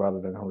way rather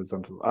than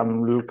horizontal.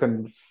 I'm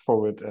looking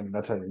for it, and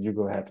Natalia, you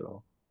go ahead.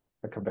 I'll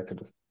come back to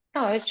this.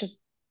 No, it's just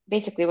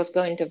basically was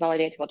going to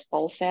validate what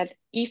Paul said.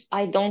 If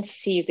I don't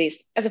see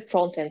this as a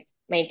front-end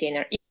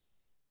maintainer, if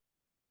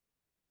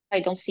I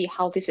don't see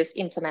how this is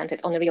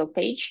implemented on a real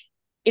page,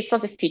 it's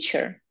not a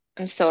feature.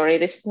 I'm sorry,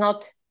 this is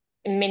not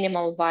a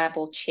minimal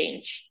viable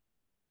change.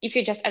 If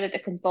you just added a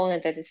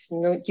component that is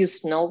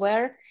used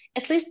nowhere,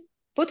 at least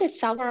put it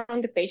somewhere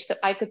on the page so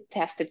I could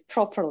test it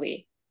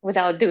properly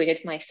without doing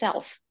it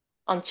myself.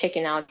 On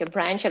checking out your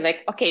branch, I'm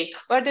like, okay,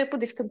 where do I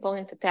put this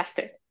component to test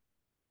it?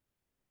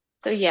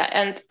 So yeah,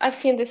 and I've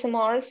seen this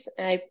MRs,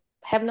 and I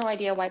have no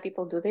idea why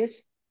people do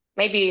this.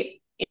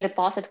 Maybe in the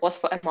past it was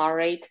for MR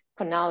rate.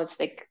 For now, it's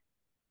like,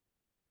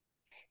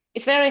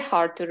 it's very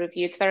hard to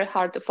review. It's very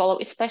hard to follow,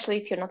 especially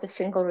if you're not a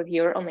single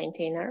reviewer or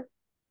maintainer.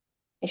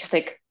 It's just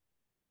like,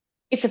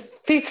 it's a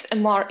fifth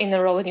MR in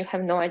a row and you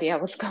have no idea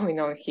what's going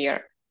on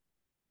here.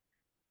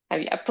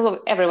 Probably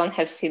everyone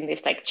has seen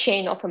this like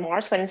chain of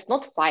MRs when it's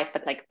not 5,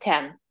 but like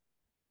 10.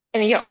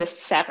 And you're on the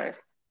 7th.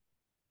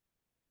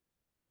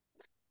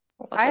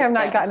 I have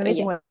not gotten So,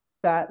 anything yeah. like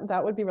that.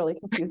 That would be really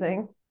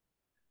confusing.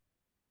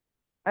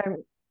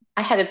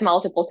 I had it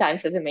multiple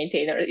times as a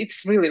maintainer.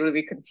 It's really,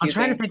 really confusing. I'm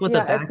trying to think what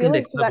the I feel backend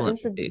like that equivalent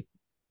would be.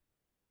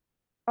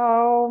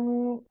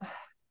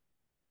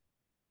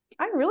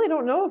 I really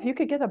don't know if you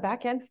could get a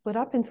back end split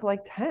up into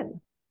like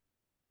 10.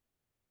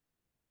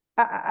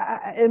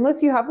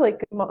 Unless you have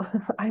like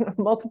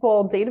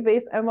multiple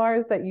database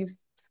MRs that you've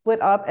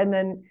split up and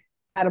then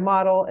add a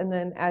model and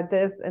then add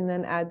this and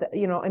then add,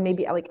 and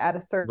maybe like add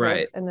a service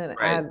Right, and then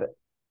right. add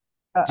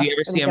Do you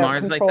ever see like a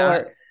MRs like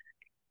controller.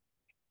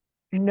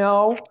 that?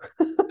 No.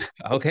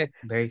 Okay,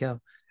 there you go.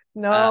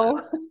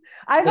 No.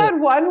 I've had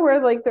one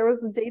where like there was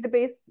the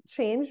database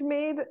change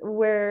made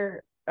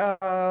where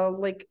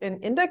like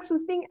an index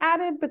was being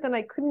added, but then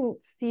I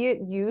couldn't see it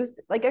used.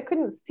 Like I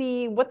couldn't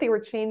see what they were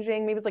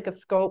changing. Maybe it's like a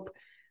scope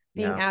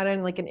being added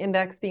and like an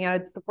index being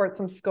added to support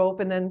some scope.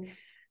 And then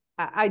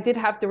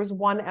there was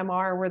one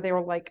MR where they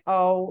were like,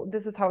 oh,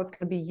 this is how it's going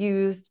to be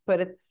used. But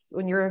it's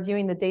when you're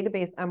reviewing the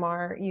database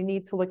MR, you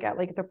need to look at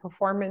like the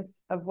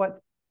performance of what's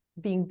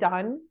being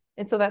done.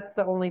 And so that's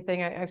the only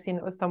thing I've seen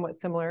that was somewhat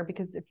similar,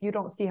 because if you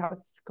don't see how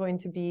it's going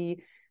to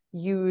be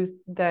used,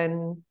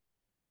 then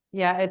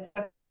yeah, it's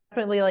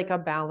definitely like a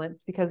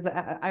balance, because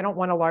I don't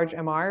want a large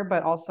MR,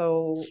 but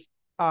also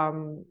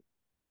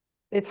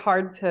it's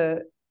hard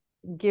to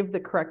give the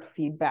correct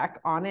feedback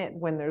on it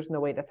when there's no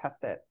way to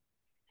test it.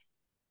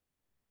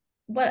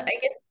 But I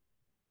guess,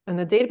 and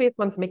the database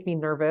ones make me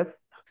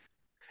nervous.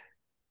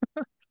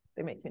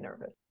 They make me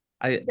nervous.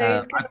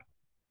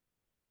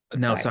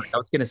 No, sorry. I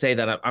was going to say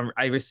that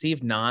I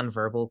received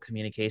nonverbal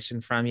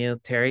communication from you,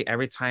 Terry.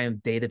 Every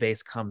time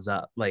database comes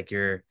up, like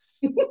you're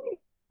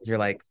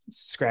like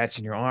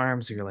scratching your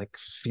arms, or you're like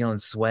feeling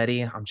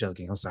sweaty. I'm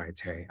joking. I'm sorry,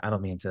 Terry. I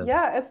don't mean to.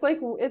 Yeah, it's like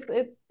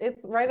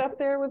it's right up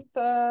there with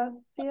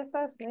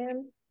CSS,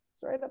 man.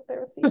 It's right up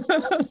there with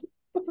CSS.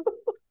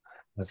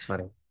 That's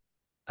funny.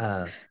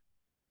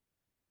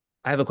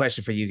 I have a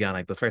question for you,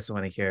 Yannick, but first I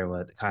want to hear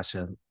what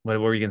Kasha. What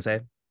were you gonna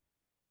say?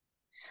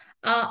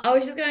 I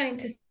was just going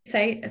to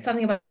say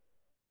something about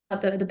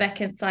the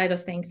backend side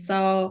of things.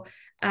 So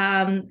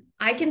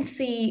I can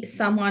see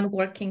someone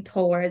working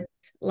towards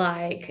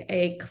like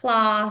a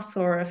class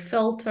or a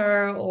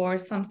filter or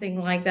something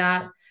like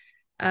that,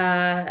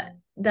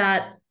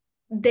 that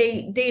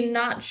they're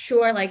not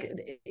sure,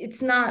 like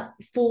it's not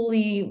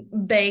fully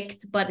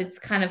baked, but it's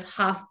kind of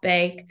half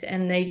baked,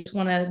 and they just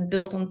want to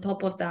build on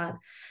top of that.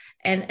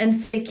 and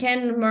so they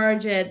can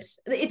merge it.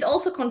 It's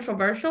also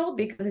controversial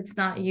because it's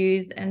not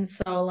used, and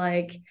so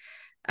like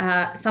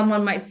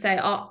someone might say,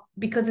 oh,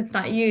 because it's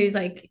not used,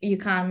 like you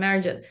can't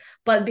merge it.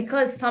 But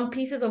because some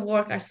pieces of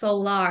work are so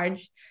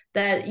large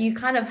that you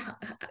can't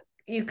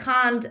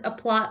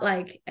apply,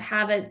 like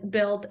have it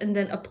built and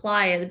then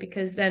apply it,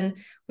 because then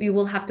we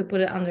will have to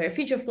put it under a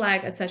feature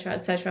flag, etc.,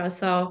 etc.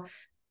 So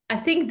I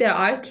think there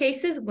are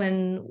cases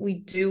when we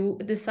do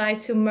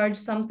decide to merge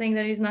something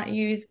that is not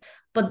used,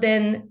 but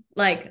then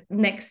like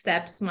next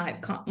steps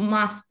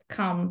must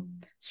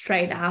come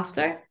straight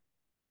after,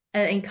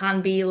 and it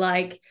can't be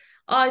like,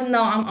 oh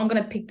no, I'm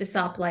gonna pick this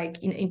up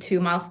like in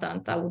 2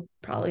 milestones. That would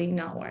probably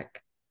not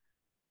work.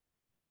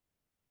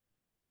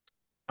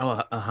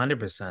 Oh,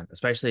 100%,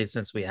 especially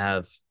since we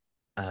have,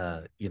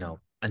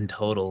 in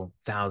total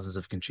thousands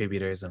of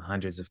contributors and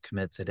hundreds of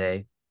commits a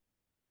day.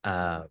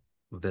 Uh,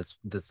 this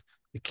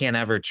we can't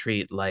ever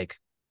treat like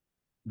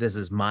this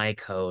is my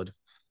code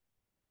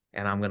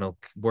and I'm gonna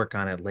work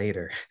on it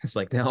later. It's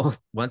like, no,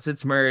 once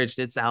it's merged,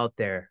 it's out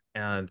there.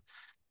 And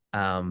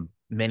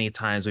many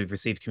times we've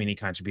received community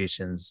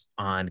contributions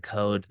on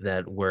code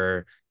that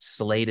were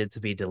slated to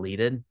be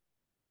deleted,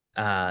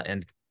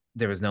 and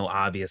there was no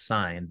obvious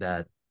sign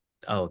that,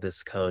 oh,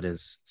 this code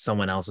is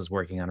someone else is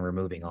working on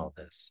removing all of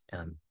this.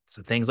 And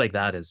so things like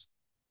that is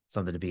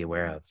something to be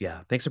aware of.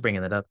 Yeah, thanks for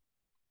bringing that up.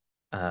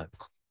 uh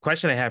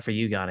Question I have for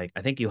you, Yannick.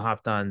 I think you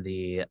hopped on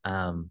the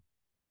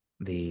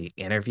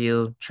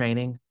interview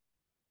training,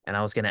 and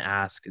I was going to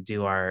ask,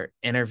 do our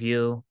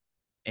interview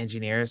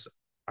engineers,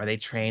 are they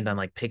trained on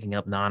like picking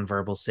up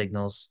nonverbal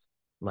signals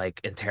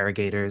like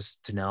interrogators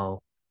to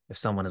know if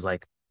someone is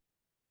like,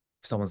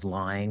 if someone's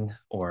lying,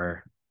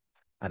 or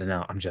I don't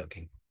know, I'm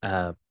joking.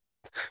 That'll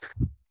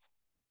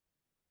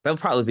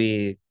probably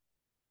be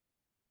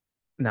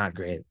not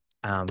great.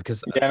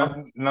 Because Yeah,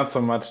 not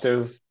so much.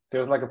 There's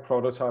like a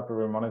prototype where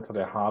we monitor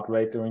their heart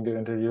rate during the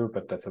interview,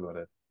 but that's about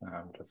it.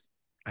 Just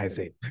I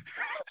see.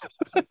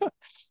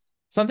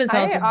 Something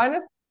tells I me.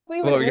 honestly,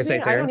 when What were you gonna say,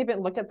 interviewing, I Sarah? don't even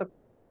look at the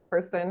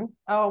person.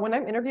 Oh, when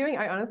I'm interviewing,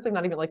 I honestly am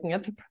not even looking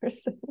at the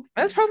person.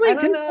 That's probably I a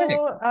don't good thing.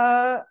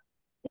 know.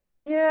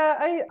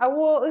 Yeah, I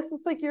well, it's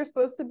just like you're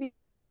supposed to be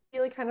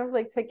like kind of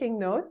like taking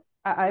notes.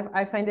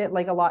 I find it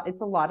like a lot.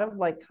 It's a lot of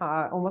like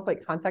almost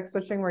like context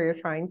switching where you're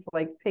trying to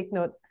like take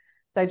notes,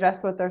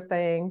 digest what they're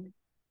saying,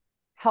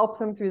 help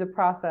them through the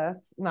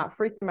process, not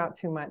freak them out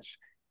too much.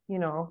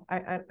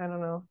 I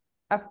don't know.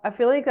 I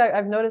feel like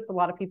I've noticed a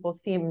lot of people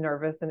seem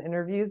nervous in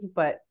interviews,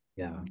 but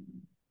Yeah.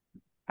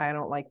 I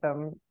don't like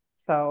them.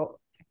 So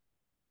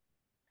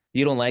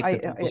You don't like I the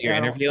people I you're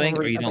don't interviewing, or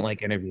overreact. you don't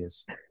like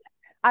interviews?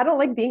 I don't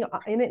like being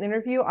in an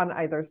interview on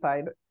either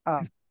side.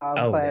 Oh,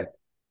 yeah. But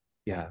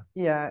Yeah.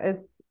 yeah,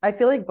 I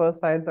feel like both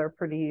sides are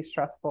pretty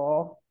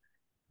stressful.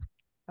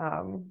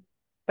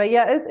 But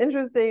yeah, it's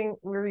interesting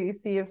where you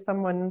see if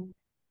someone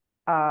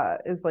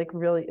is like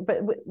really,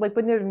 but like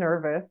when they're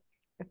nervous,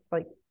 it's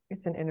like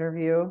it's an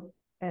interview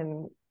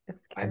and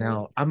it's I scary.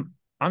 know. I'm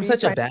Do you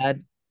such a find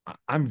bad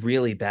I'm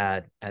really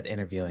bad at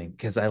interviewing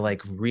because I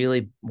like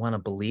really want to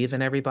believe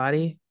in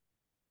everybody,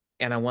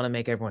 and I want to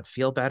make everyone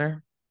feel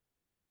better.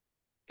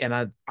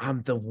 And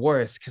I'm the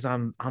worst because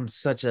I'm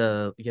such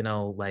a,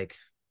 like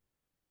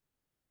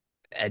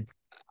ed,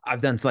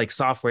 I've done like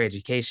software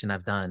education,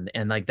 I've done,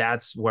 and like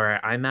that's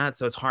where I'm at.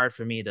 So it's hard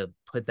for me to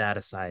put that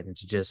aside and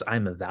to just,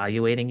 I'm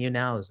evaluating you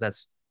now, is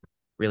that's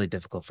really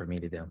difficult for me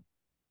to do.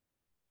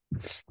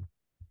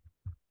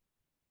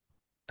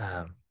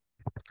 Um,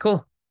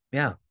 cool.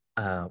 Yeah.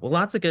 Well,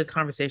 lots of good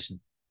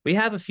conversation. We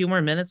have a few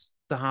more minutes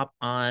to hop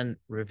on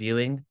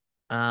reviewing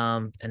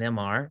an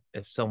MR.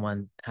 If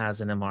someone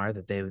has an MR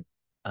that they would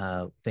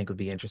think would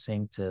be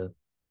interesting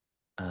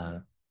uh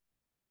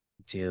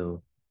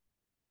to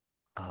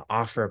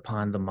offer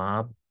upon the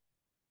mob.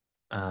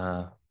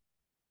 Uh,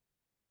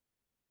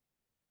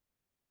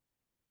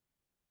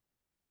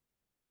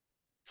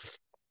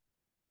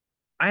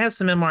 I have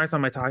some MRs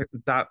on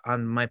my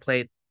on my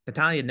plate.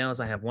 Natalia knows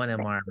I have one MR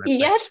on my plate.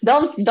 Yes,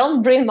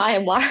 don't bring my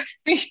MR,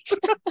 please.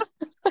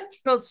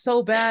 Felt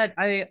so bad.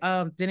 I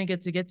didn't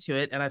get to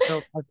it, and I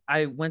felt like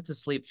I went to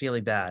sleep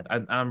feeling bad.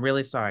 I'm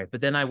really sorry.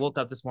 But then I woke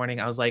up this morning.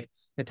 I was like,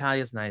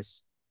 Natalia's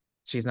nice.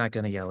 She's not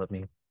gonna yell at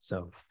me.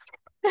 So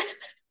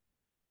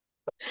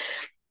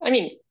I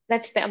mean,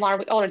 that's the MR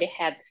we already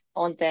had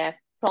on the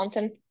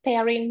front-end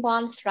pairing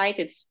ones, right?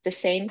 It's the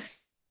same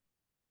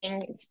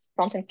thing. It's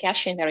front-end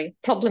caching, very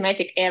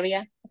problematic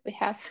area that we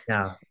have.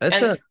 yeah,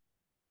 that's And a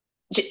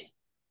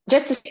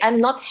just to say, I'm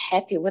not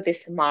happy with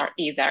this MR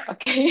either,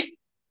 okay?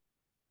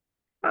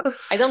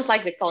 I don't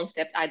like the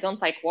concept. I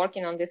don't like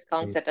working on this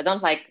concept. I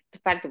don't like the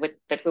fact that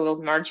we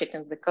will merge it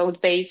in the code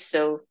base.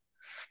 So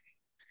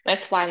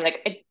that's why I'm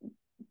like,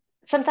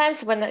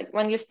 sometimes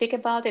when you speak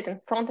about it and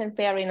front-end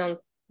pairing on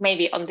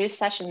maybe on this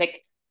session,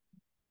 like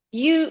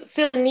you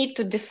feel the need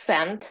to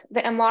defend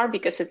the MR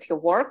because it's your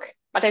work,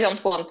 but I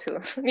don't want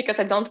to because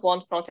I don't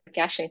want front-end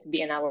caching to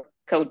be in our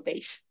code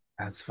base.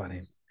 That's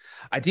funny.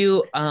 I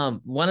do.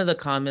 One of the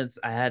comments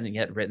I hadn't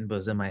yet written but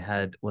was in my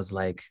head was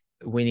like,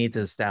 we need to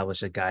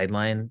establish a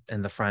guideline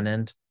in the front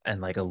end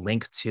and like a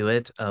link to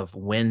it of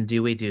when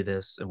do we do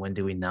this and when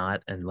do we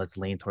not, and let's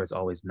lean towards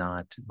always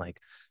not. Like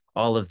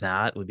all of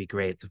that would be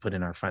great to put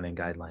in our front end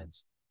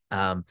guidelines.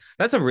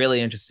 That's a really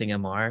interesting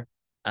MR.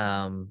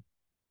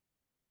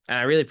 And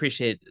I really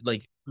appreciate,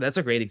 like, that's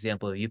a great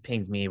example of you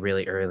pinged me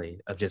really early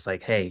of just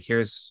like, hey,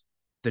 here's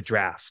the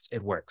draft,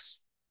 it works,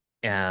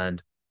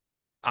 and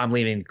I'm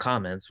leaving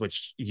comments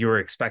which you were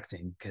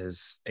expecting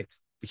because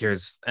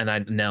here's, and I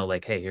know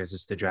like, hey, here's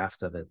just the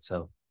draft of it.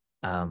 So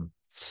um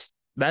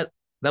that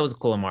that was a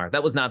cool MR.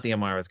 That was not the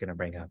MR I was going to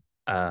bring up,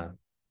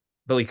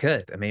 but we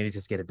could and maybe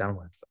just get it done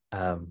with.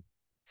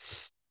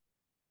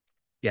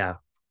 Yeah,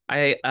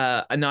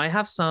 I know I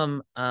have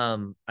some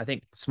I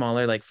think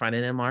smaller like front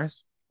end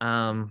MRs.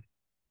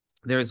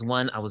 There's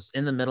one I was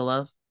in the middle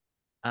of,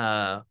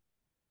 uh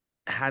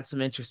had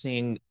some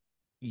interesting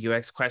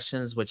UX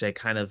questions, which I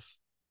kind of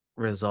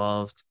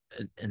resolved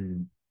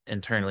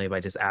internally by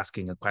just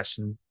asking a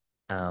question.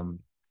 So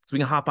we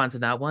can hop onto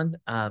that one.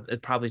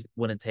 It probably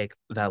wouldn't take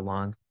that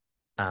long.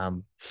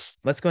 Um,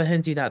 let's go ahead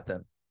and do that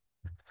then.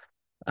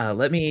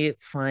 Let me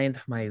find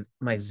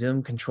my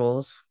Zoom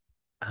controls.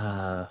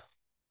 Uh,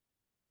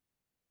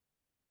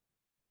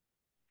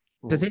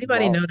 does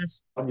anybody Wow,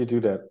 notice? how do you do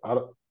that?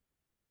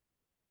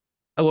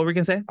 Oh, what were we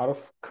gonna say? Out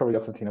of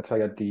curiosity,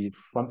 Natalia, the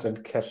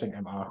front-end caching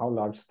MR, how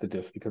large is the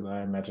diff? Because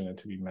I imagine it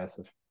to be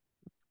massive.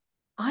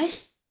 I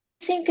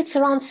think it's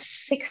around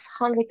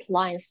 600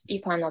 lines,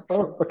 if I'm not Oh,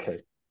 wrong.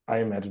 okay. I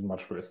imagine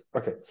much worse.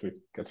 Okay, sweet.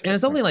 Gotcha. And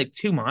it's only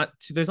Thanks.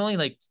 like there's only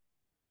like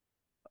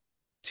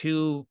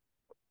two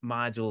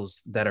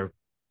modules that are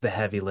the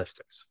heavy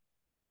lifters.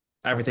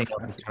 Oh, Everything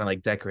else is fancy. kind of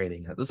like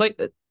decorating it. It's like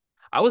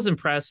I was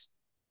impressed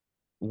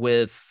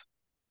with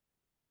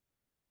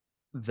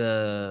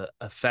the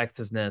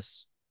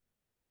effectiveness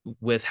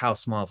with how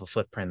small of a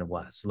footprint it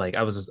was. Like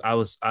I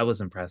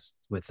was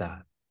impressed with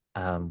that.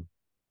 Um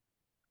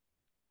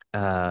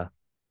all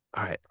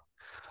right.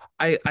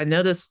 I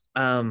noticed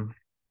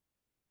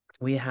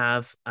we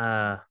have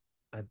a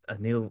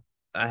new,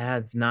 I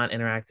had not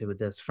interacted with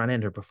this front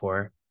ender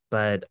before,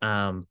 but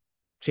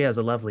she has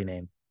a lovely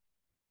name.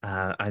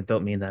 I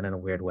don't mean that in a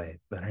weird way,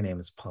 but her name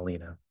is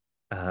Paulina.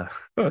 Uh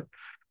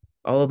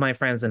all of my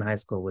friends in high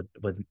school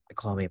would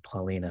call me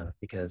Paulina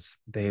because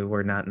they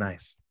were not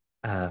nice.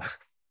 Uh,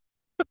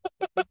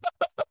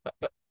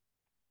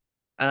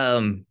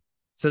 um,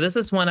 so this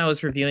is one I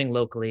was reviewing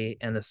locally,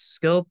 and the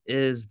scope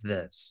is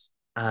this.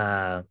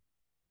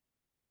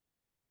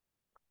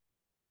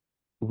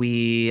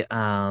 We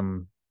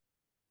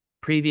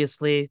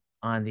previously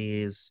on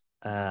these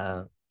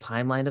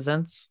timeline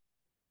events,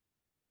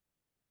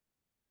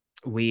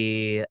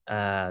 we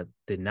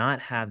did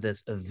not have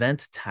this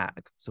event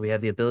tag. So we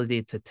have the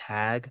ability to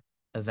tag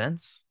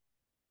events.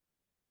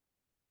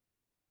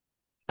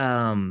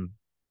 Um,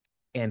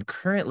 And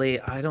currently,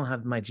 I don't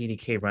have my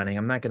GDK running.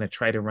 I'm not going to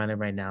try to run it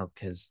right now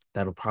because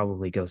that'll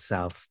probably go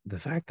south. The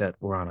fact that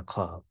we're on a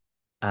call.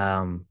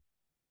 Um,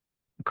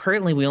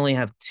 Currently, we only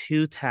have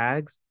two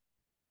tags,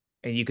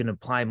 and you can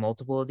apply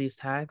multiple of these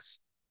tags.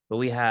 But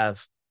we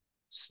have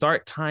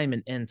start time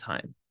and end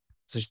time.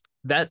 So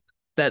that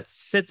that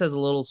sits as a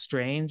little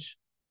strange,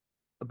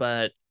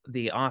 but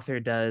the author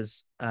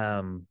does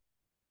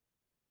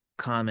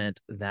comment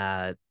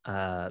that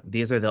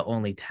these are the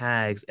only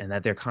tags and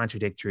that they're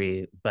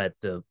contradictory, but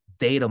the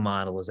data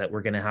model is that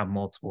we're going to have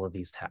multiple of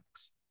these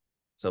tags.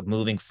 So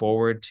moving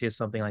forward to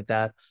something like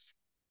that.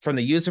 From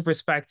the user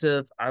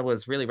perspective, I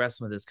was really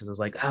wrestling with this because I was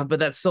like, but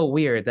that's so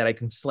weird that I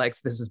can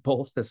select this is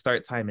both the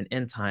start time and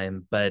end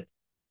time. But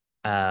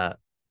uh,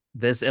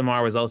 this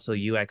MR was also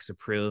UX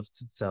approved.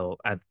 So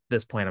at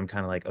this point, I'm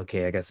kind of like,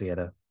 okay, I guess I got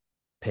to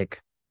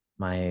pick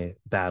my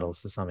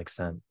battles to some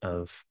extent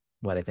of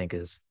what I think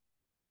is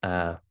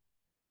uh,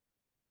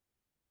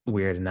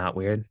 weird and not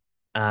weird.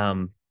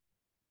 Um,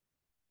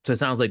 so it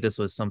sounds like this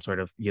was some sort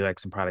of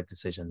UX and product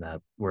decision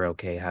that we're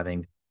okay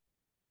having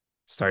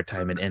start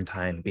time and end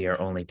time be our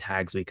only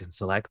tags we can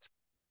select.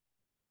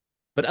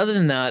 But other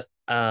than that,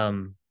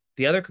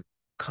 the other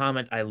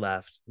comment I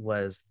left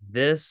was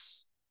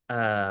this.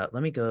 Let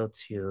me go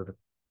to the.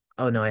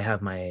 Oh no, I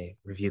have my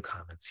review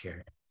comments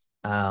here.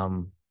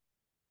 Um,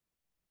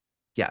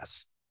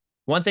 yes,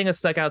 one thing that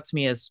stuck out to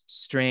me as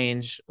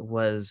strange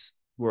was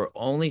we're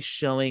only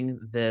showing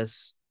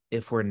this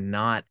if we're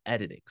not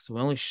editing. So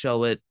we only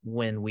show it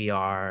when we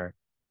are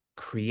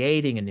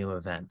creating a new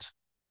event,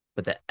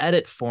 but the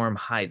edit form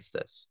hides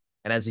this.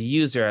 And as a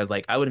user,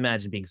 I would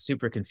imagine being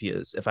super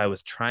confused if I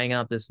was trying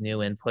out this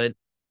new input,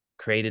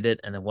 created it,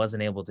 and then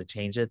wasn't able to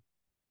change it.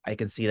 I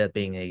can see that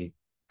being a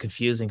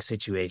confusing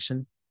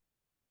situation.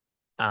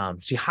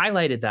 She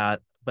highlighted that,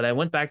 but I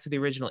went back to the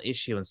original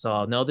issue and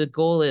saw no, the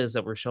goal is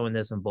that we're showing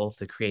this in both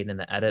the create and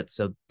the edit.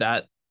 So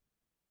that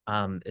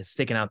is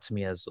sticking out to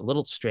me as a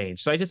little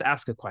strange. So I just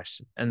ask a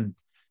question, and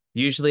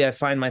usually I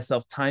find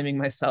myself timing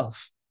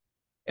myself,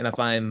 and if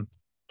I'm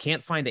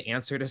can't find the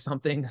answer to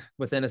something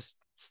within a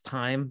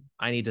time,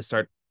 I need to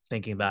start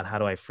thinking about how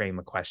do I frame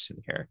a question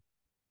here.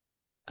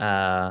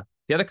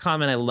 The other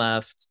comment I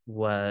left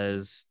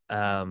was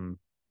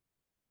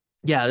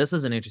Yeah, this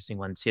is an interesting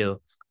one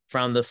too.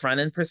 From the front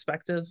end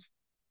perspective,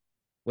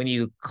 when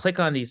you click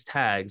on these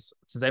tags,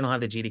 since I don't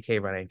have the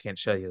GDK running, I can't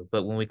show you,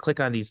 but when we click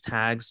on these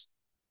tags,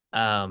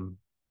 um,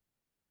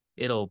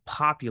 it'll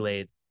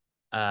populate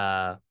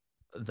uh,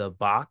 the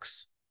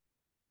box,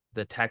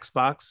 the text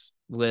box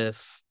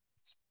with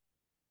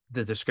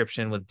the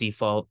description with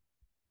default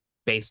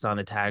based on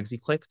the tags you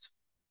clicked.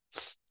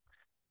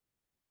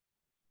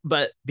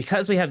 But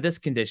because we have this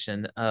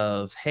condition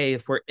of, hey,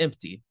 if we're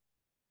empty,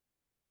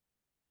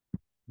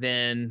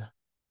 then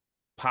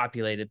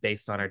populate it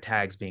based on our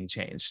tags being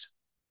changed.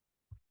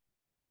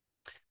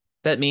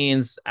 That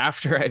means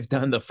after I've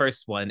done the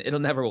first one, it'll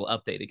never will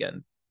update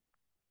again.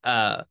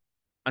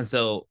 And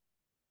so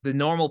the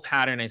normal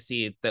pattern I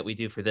see that we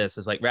do for this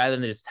is like rather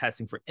than just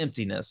testing for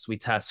emptiness, we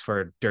test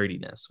for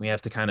dirtiness. We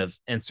have to kind of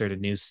insert a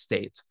new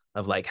state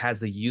of like, has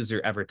the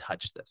user ever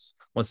touched this?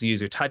 Once the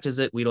user touches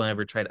it, we don't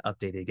ever try to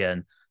update it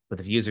again. But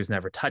if users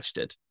never touched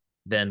it,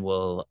 then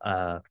we'll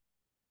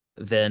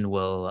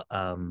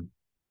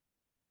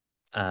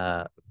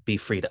be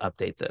free to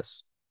update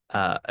this.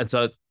 And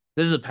so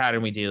this is a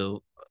pattern we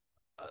do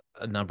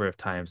a number of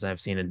times.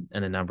 I've seen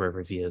in a number of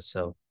reviews.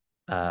 So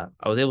I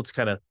was able to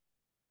kind of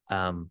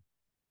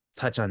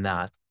touch on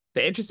that.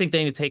 The interesting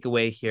thing to take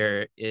away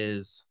here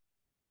is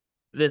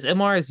this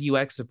MR is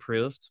UX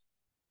approved,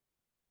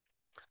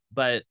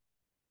 but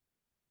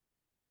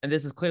and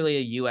this is clearly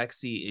a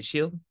UXy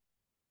issue.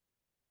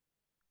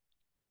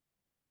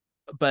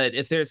 But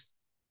if there's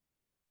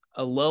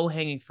a low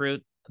hanging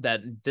fruit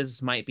that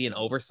this might be an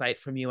oversight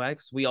from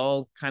UX, we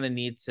all kind of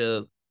need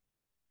to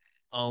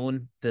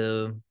own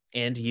the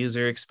end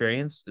user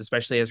experience,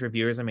 especially as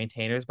reviewers and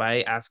maintainers,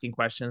 by asking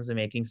questions and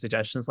making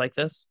suggestions like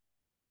this.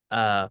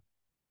 Uh,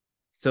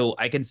 so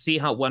I can see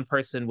how one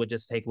person would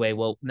just take away,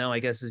 well, no, I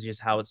guess it's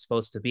just how it's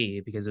supposed to be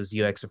because it was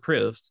UX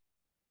approved.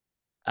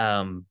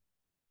 Um,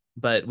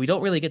 but we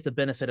don't really get the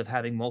benefit of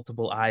having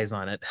multiple eyes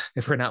on it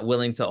if we're not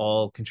willing to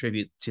all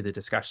contribute to the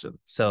discussion.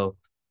 So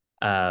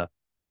uh,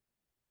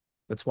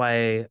 that's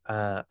why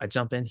I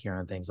jump in here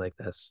on things like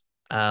this.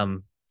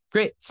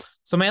 Great.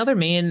 So my other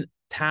main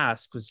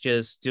task was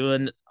just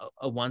doing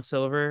a once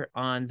over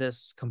on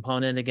this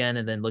component again,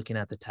 and then looking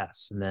at the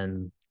tests, and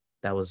then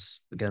that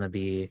was gonna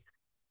be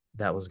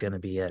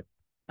it.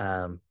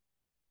 So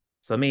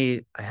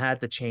I had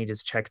the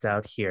changes checked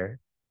out here.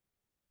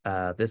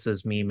 This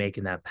is me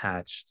making that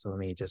patch. So let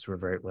me just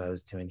revert what I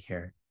was doing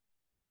here.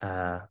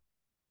 Uh,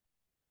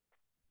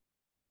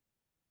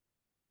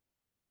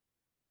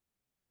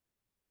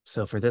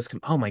 so for this,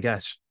 oh my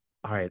gosh.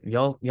 All right,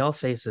 y'all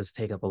faces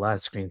take up a lot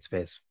of screen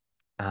space.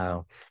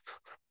 All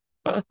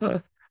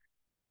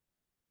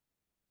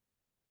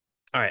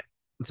right.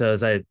 So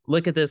as I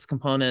look at this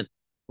component,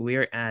 we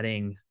are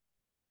adding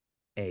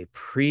a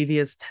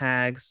previous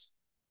tags,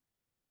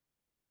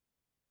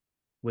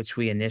 which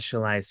we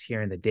initialize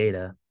here in the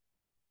data.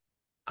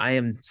 I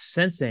am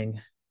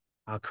sensing,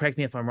 correct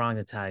me if I'm wrong,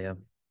 Natalia.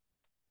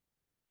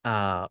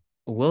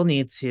 We'll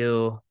need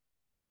to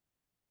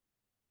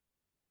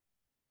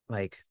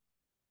like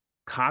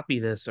copy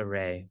this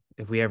array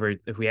if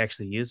we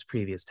actually use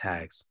previous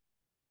tags.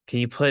 Can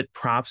you put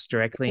props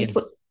directly It in?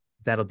 would,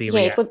 That'll be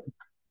yeah, react.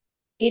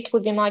 it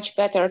would be much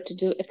better to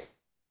do at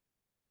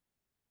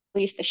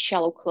least a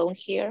shallow clone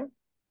here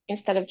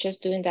instead of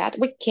just doing that.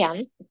 We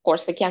can, of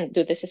course, we can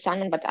do this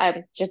assignment, but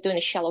I'm just doing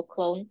a shallow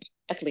clone,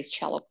 at least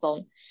shallow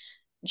clone,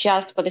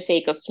 just for the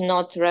sake of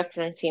not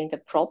referencing the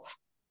prop.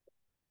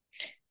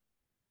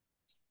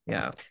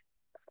 Yeah.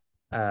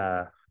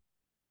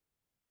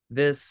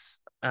 This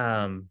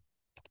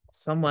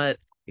somewhat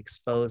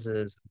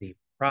exposes the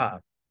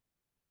prop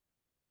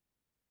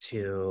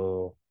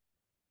to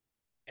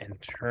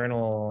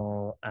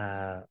internal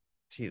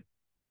to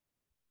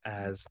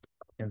as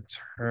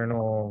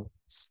internal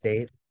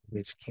state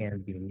which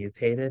can be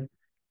mutated,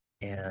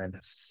 and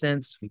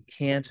since we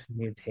can't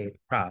mutate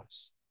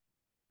props,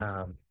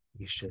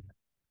 you should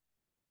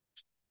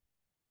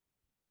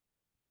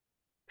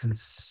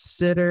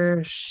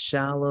consider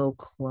shallow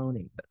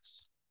cloning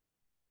this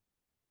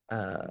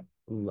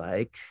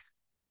like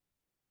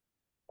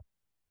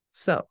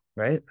so,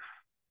 right?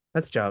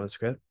 That's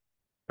JavaScript,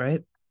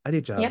 right? I do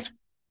Yeah.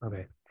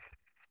 JavaScript.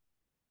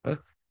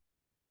 Okay.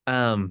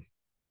 Um,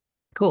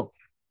 cool.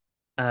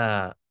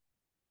 And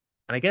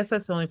I guess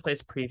that's the only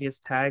place previous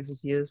tags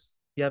is used.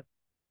 Yep.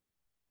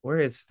 Where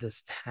is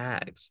this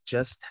tags?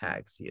 Just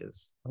tags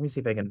used. Let me see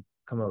if I can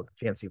come up with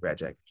a fancy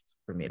regex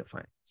for me to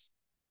find this.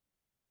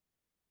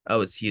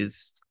 Oh, it's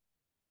used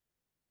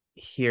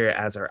here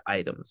as our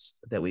items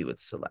that we would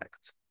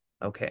select.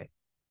 Okay.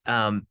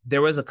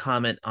 There was a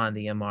comment on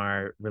the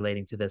MR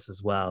relating to this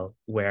as well,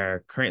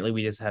 where currently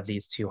we just have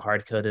these two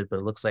hard coded, but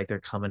it looks like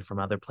they're coming from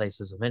other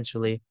places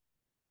eventually.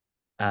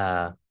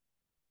 Uh,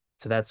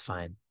 so that's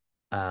fine.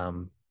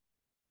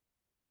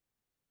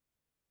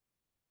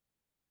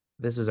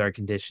 This is our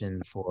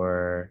condition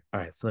for, all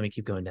right, so let me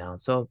keep going down.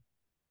 So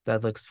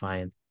that looks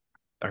fine.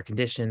 Our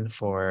condition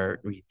for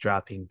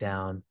dropping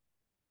down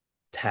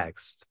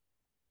text,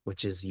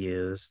 which is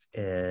used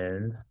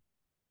in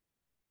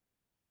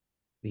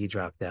the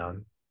drop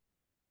down.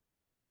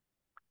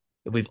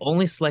 If we've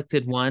only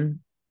selected one,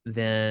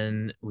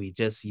 then we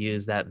just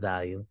use that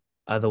value.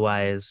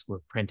 Otherwise, we're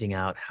printing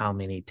out how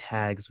many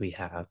tags we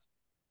have.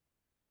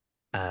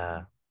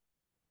 Uh,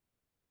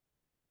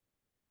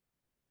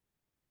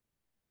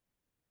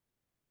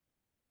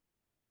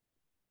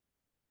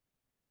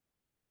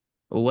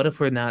 well, what if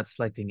we're not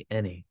selecting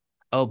any?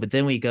 Oh, but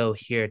then we go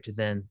here to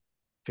then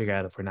figure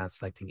out if we're not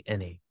selecting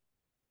any.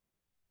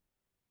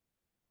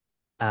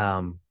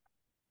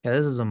 Yeah,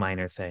 this is a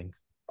minor thing.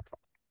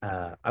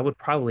 I would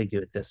probably do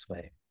it this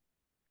way.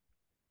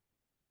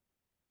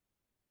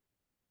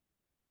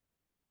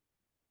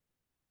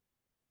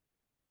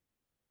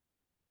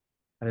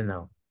 I don't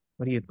know.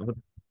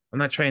 I'm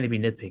not trying to be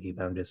nitpicky,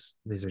 but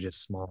these are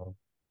just small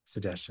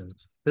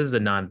suggestions. This is a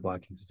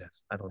non-blocking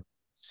suggestion. I don't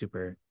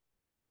super,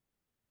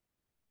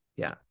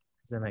 yeah.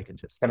 Then I could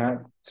just Can I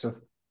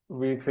just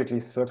really quickly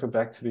circle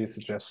back to the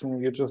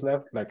suggestion you just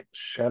left? Like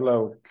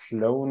shallow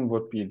clone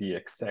would be the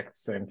exact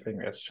same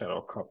thing as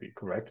shallow copy,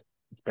 correct?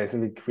 It's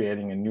basically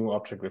creating a new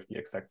object with the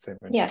exact same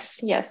input.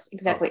 Yes,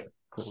 exactly. Okay,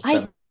 cool.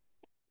 I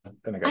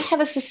Then I I got it.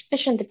 have a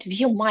suspicion that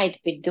Vue might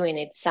be doing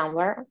it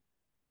somewhere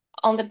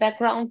on the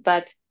background,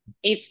 but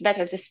it's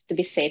better just to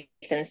be safe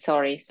than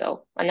sorry.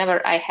 So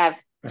whenever I have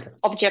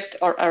object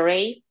or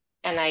array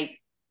and I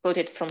put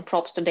it from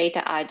props to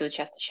data, I do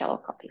just a shallow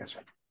copy. Gotcha.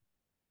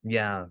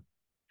 yeah.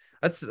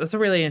 That's a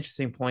really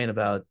interesting point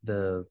about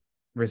the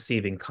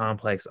receiving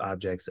complex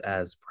objects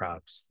as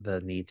props,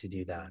 the need to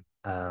do that.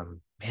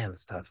 Man,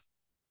 that's tough.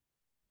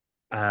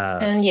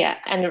 And yeah,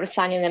 and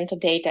assigning them to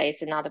data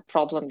is another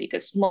problem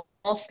because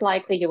most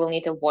likely you will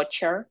need a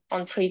watcher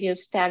on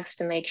previous tags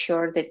to make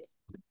sure that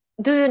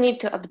do you need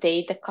to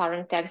update the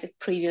current tags if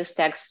previous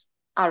tags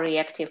are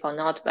reactive or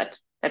not, but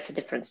that's a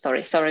different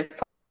story. Sorry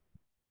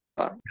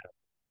for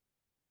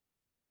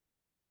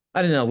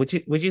I don't know. Would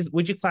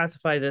you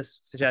classify this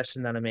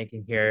suggestion that I'm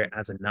making here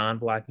as a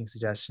non-blocking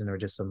suggestion or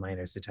just a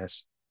minor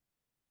suggestion?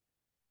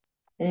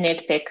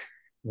 nitpick.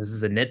 This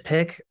is a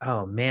nitpick.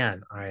 Oh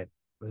man. All right.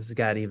 This has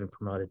got even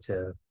promoted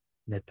to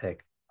nitpick.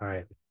 All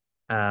right.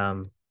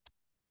 Um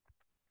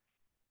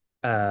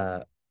uh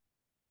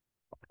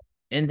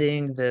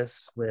Ending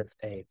this with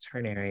a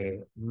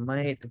ternary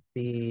might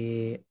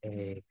be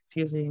a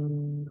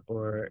confusing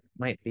or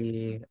might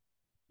be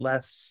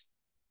less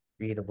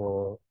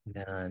readable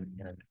than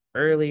an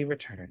early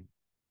return.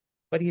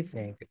 What do you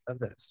think of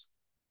this?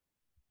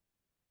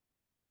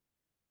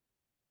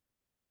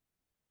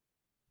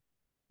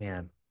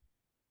 Man,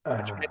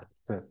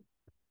 Just,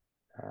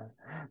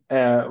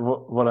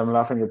 what I'm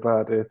laughing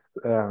about is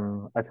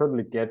I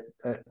totally get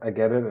I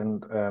get it,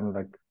 and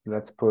like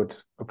let's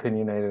put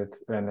opinionated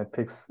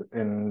nitpicks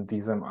in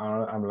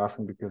DSMR. I'm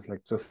laughing because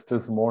like just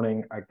this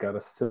morning I got a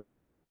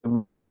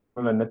similar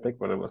nitpick,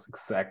 but it was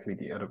exactly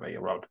the other way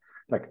around.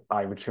 Like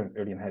I returned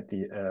early and had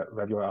the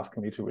reviewer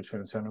asking me to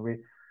return eternally.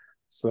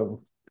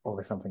 So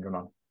always something going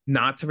on.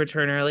 not to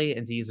return early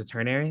and to use a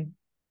ternary?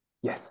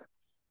 Yes.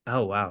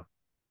 Oh, wow.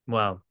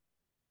 Well,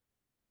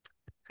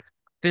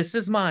 this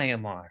is my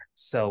MR,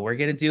 so we're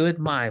gonna do it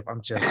my.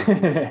 I'm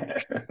joking.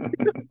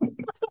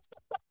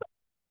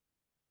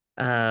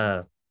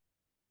 uh,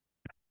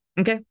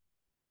 okay,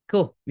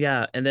 cool.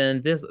 Yeah, and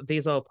then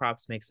these all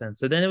props make sense.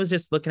 So then it was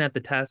just looking at the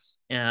tests,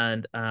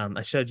 and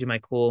I showed you my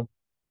cool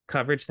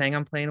coverage thing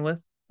I'm playing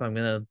with. So I'm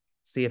gonna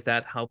see if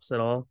that helps at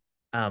all.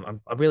 I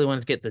really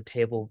wanted to get the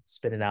table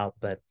spitted out,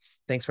 but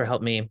thanks for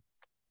helping me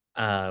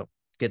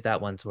get that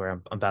one to where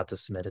I'm about to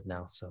submit it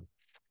now. So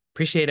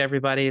appreciate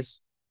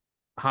everybody's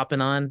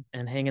hopping on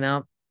and hanging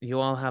out. You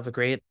all have a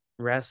great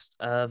rest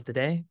of the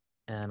day,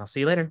 and I'll see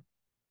you later.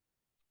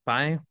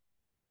 Bye.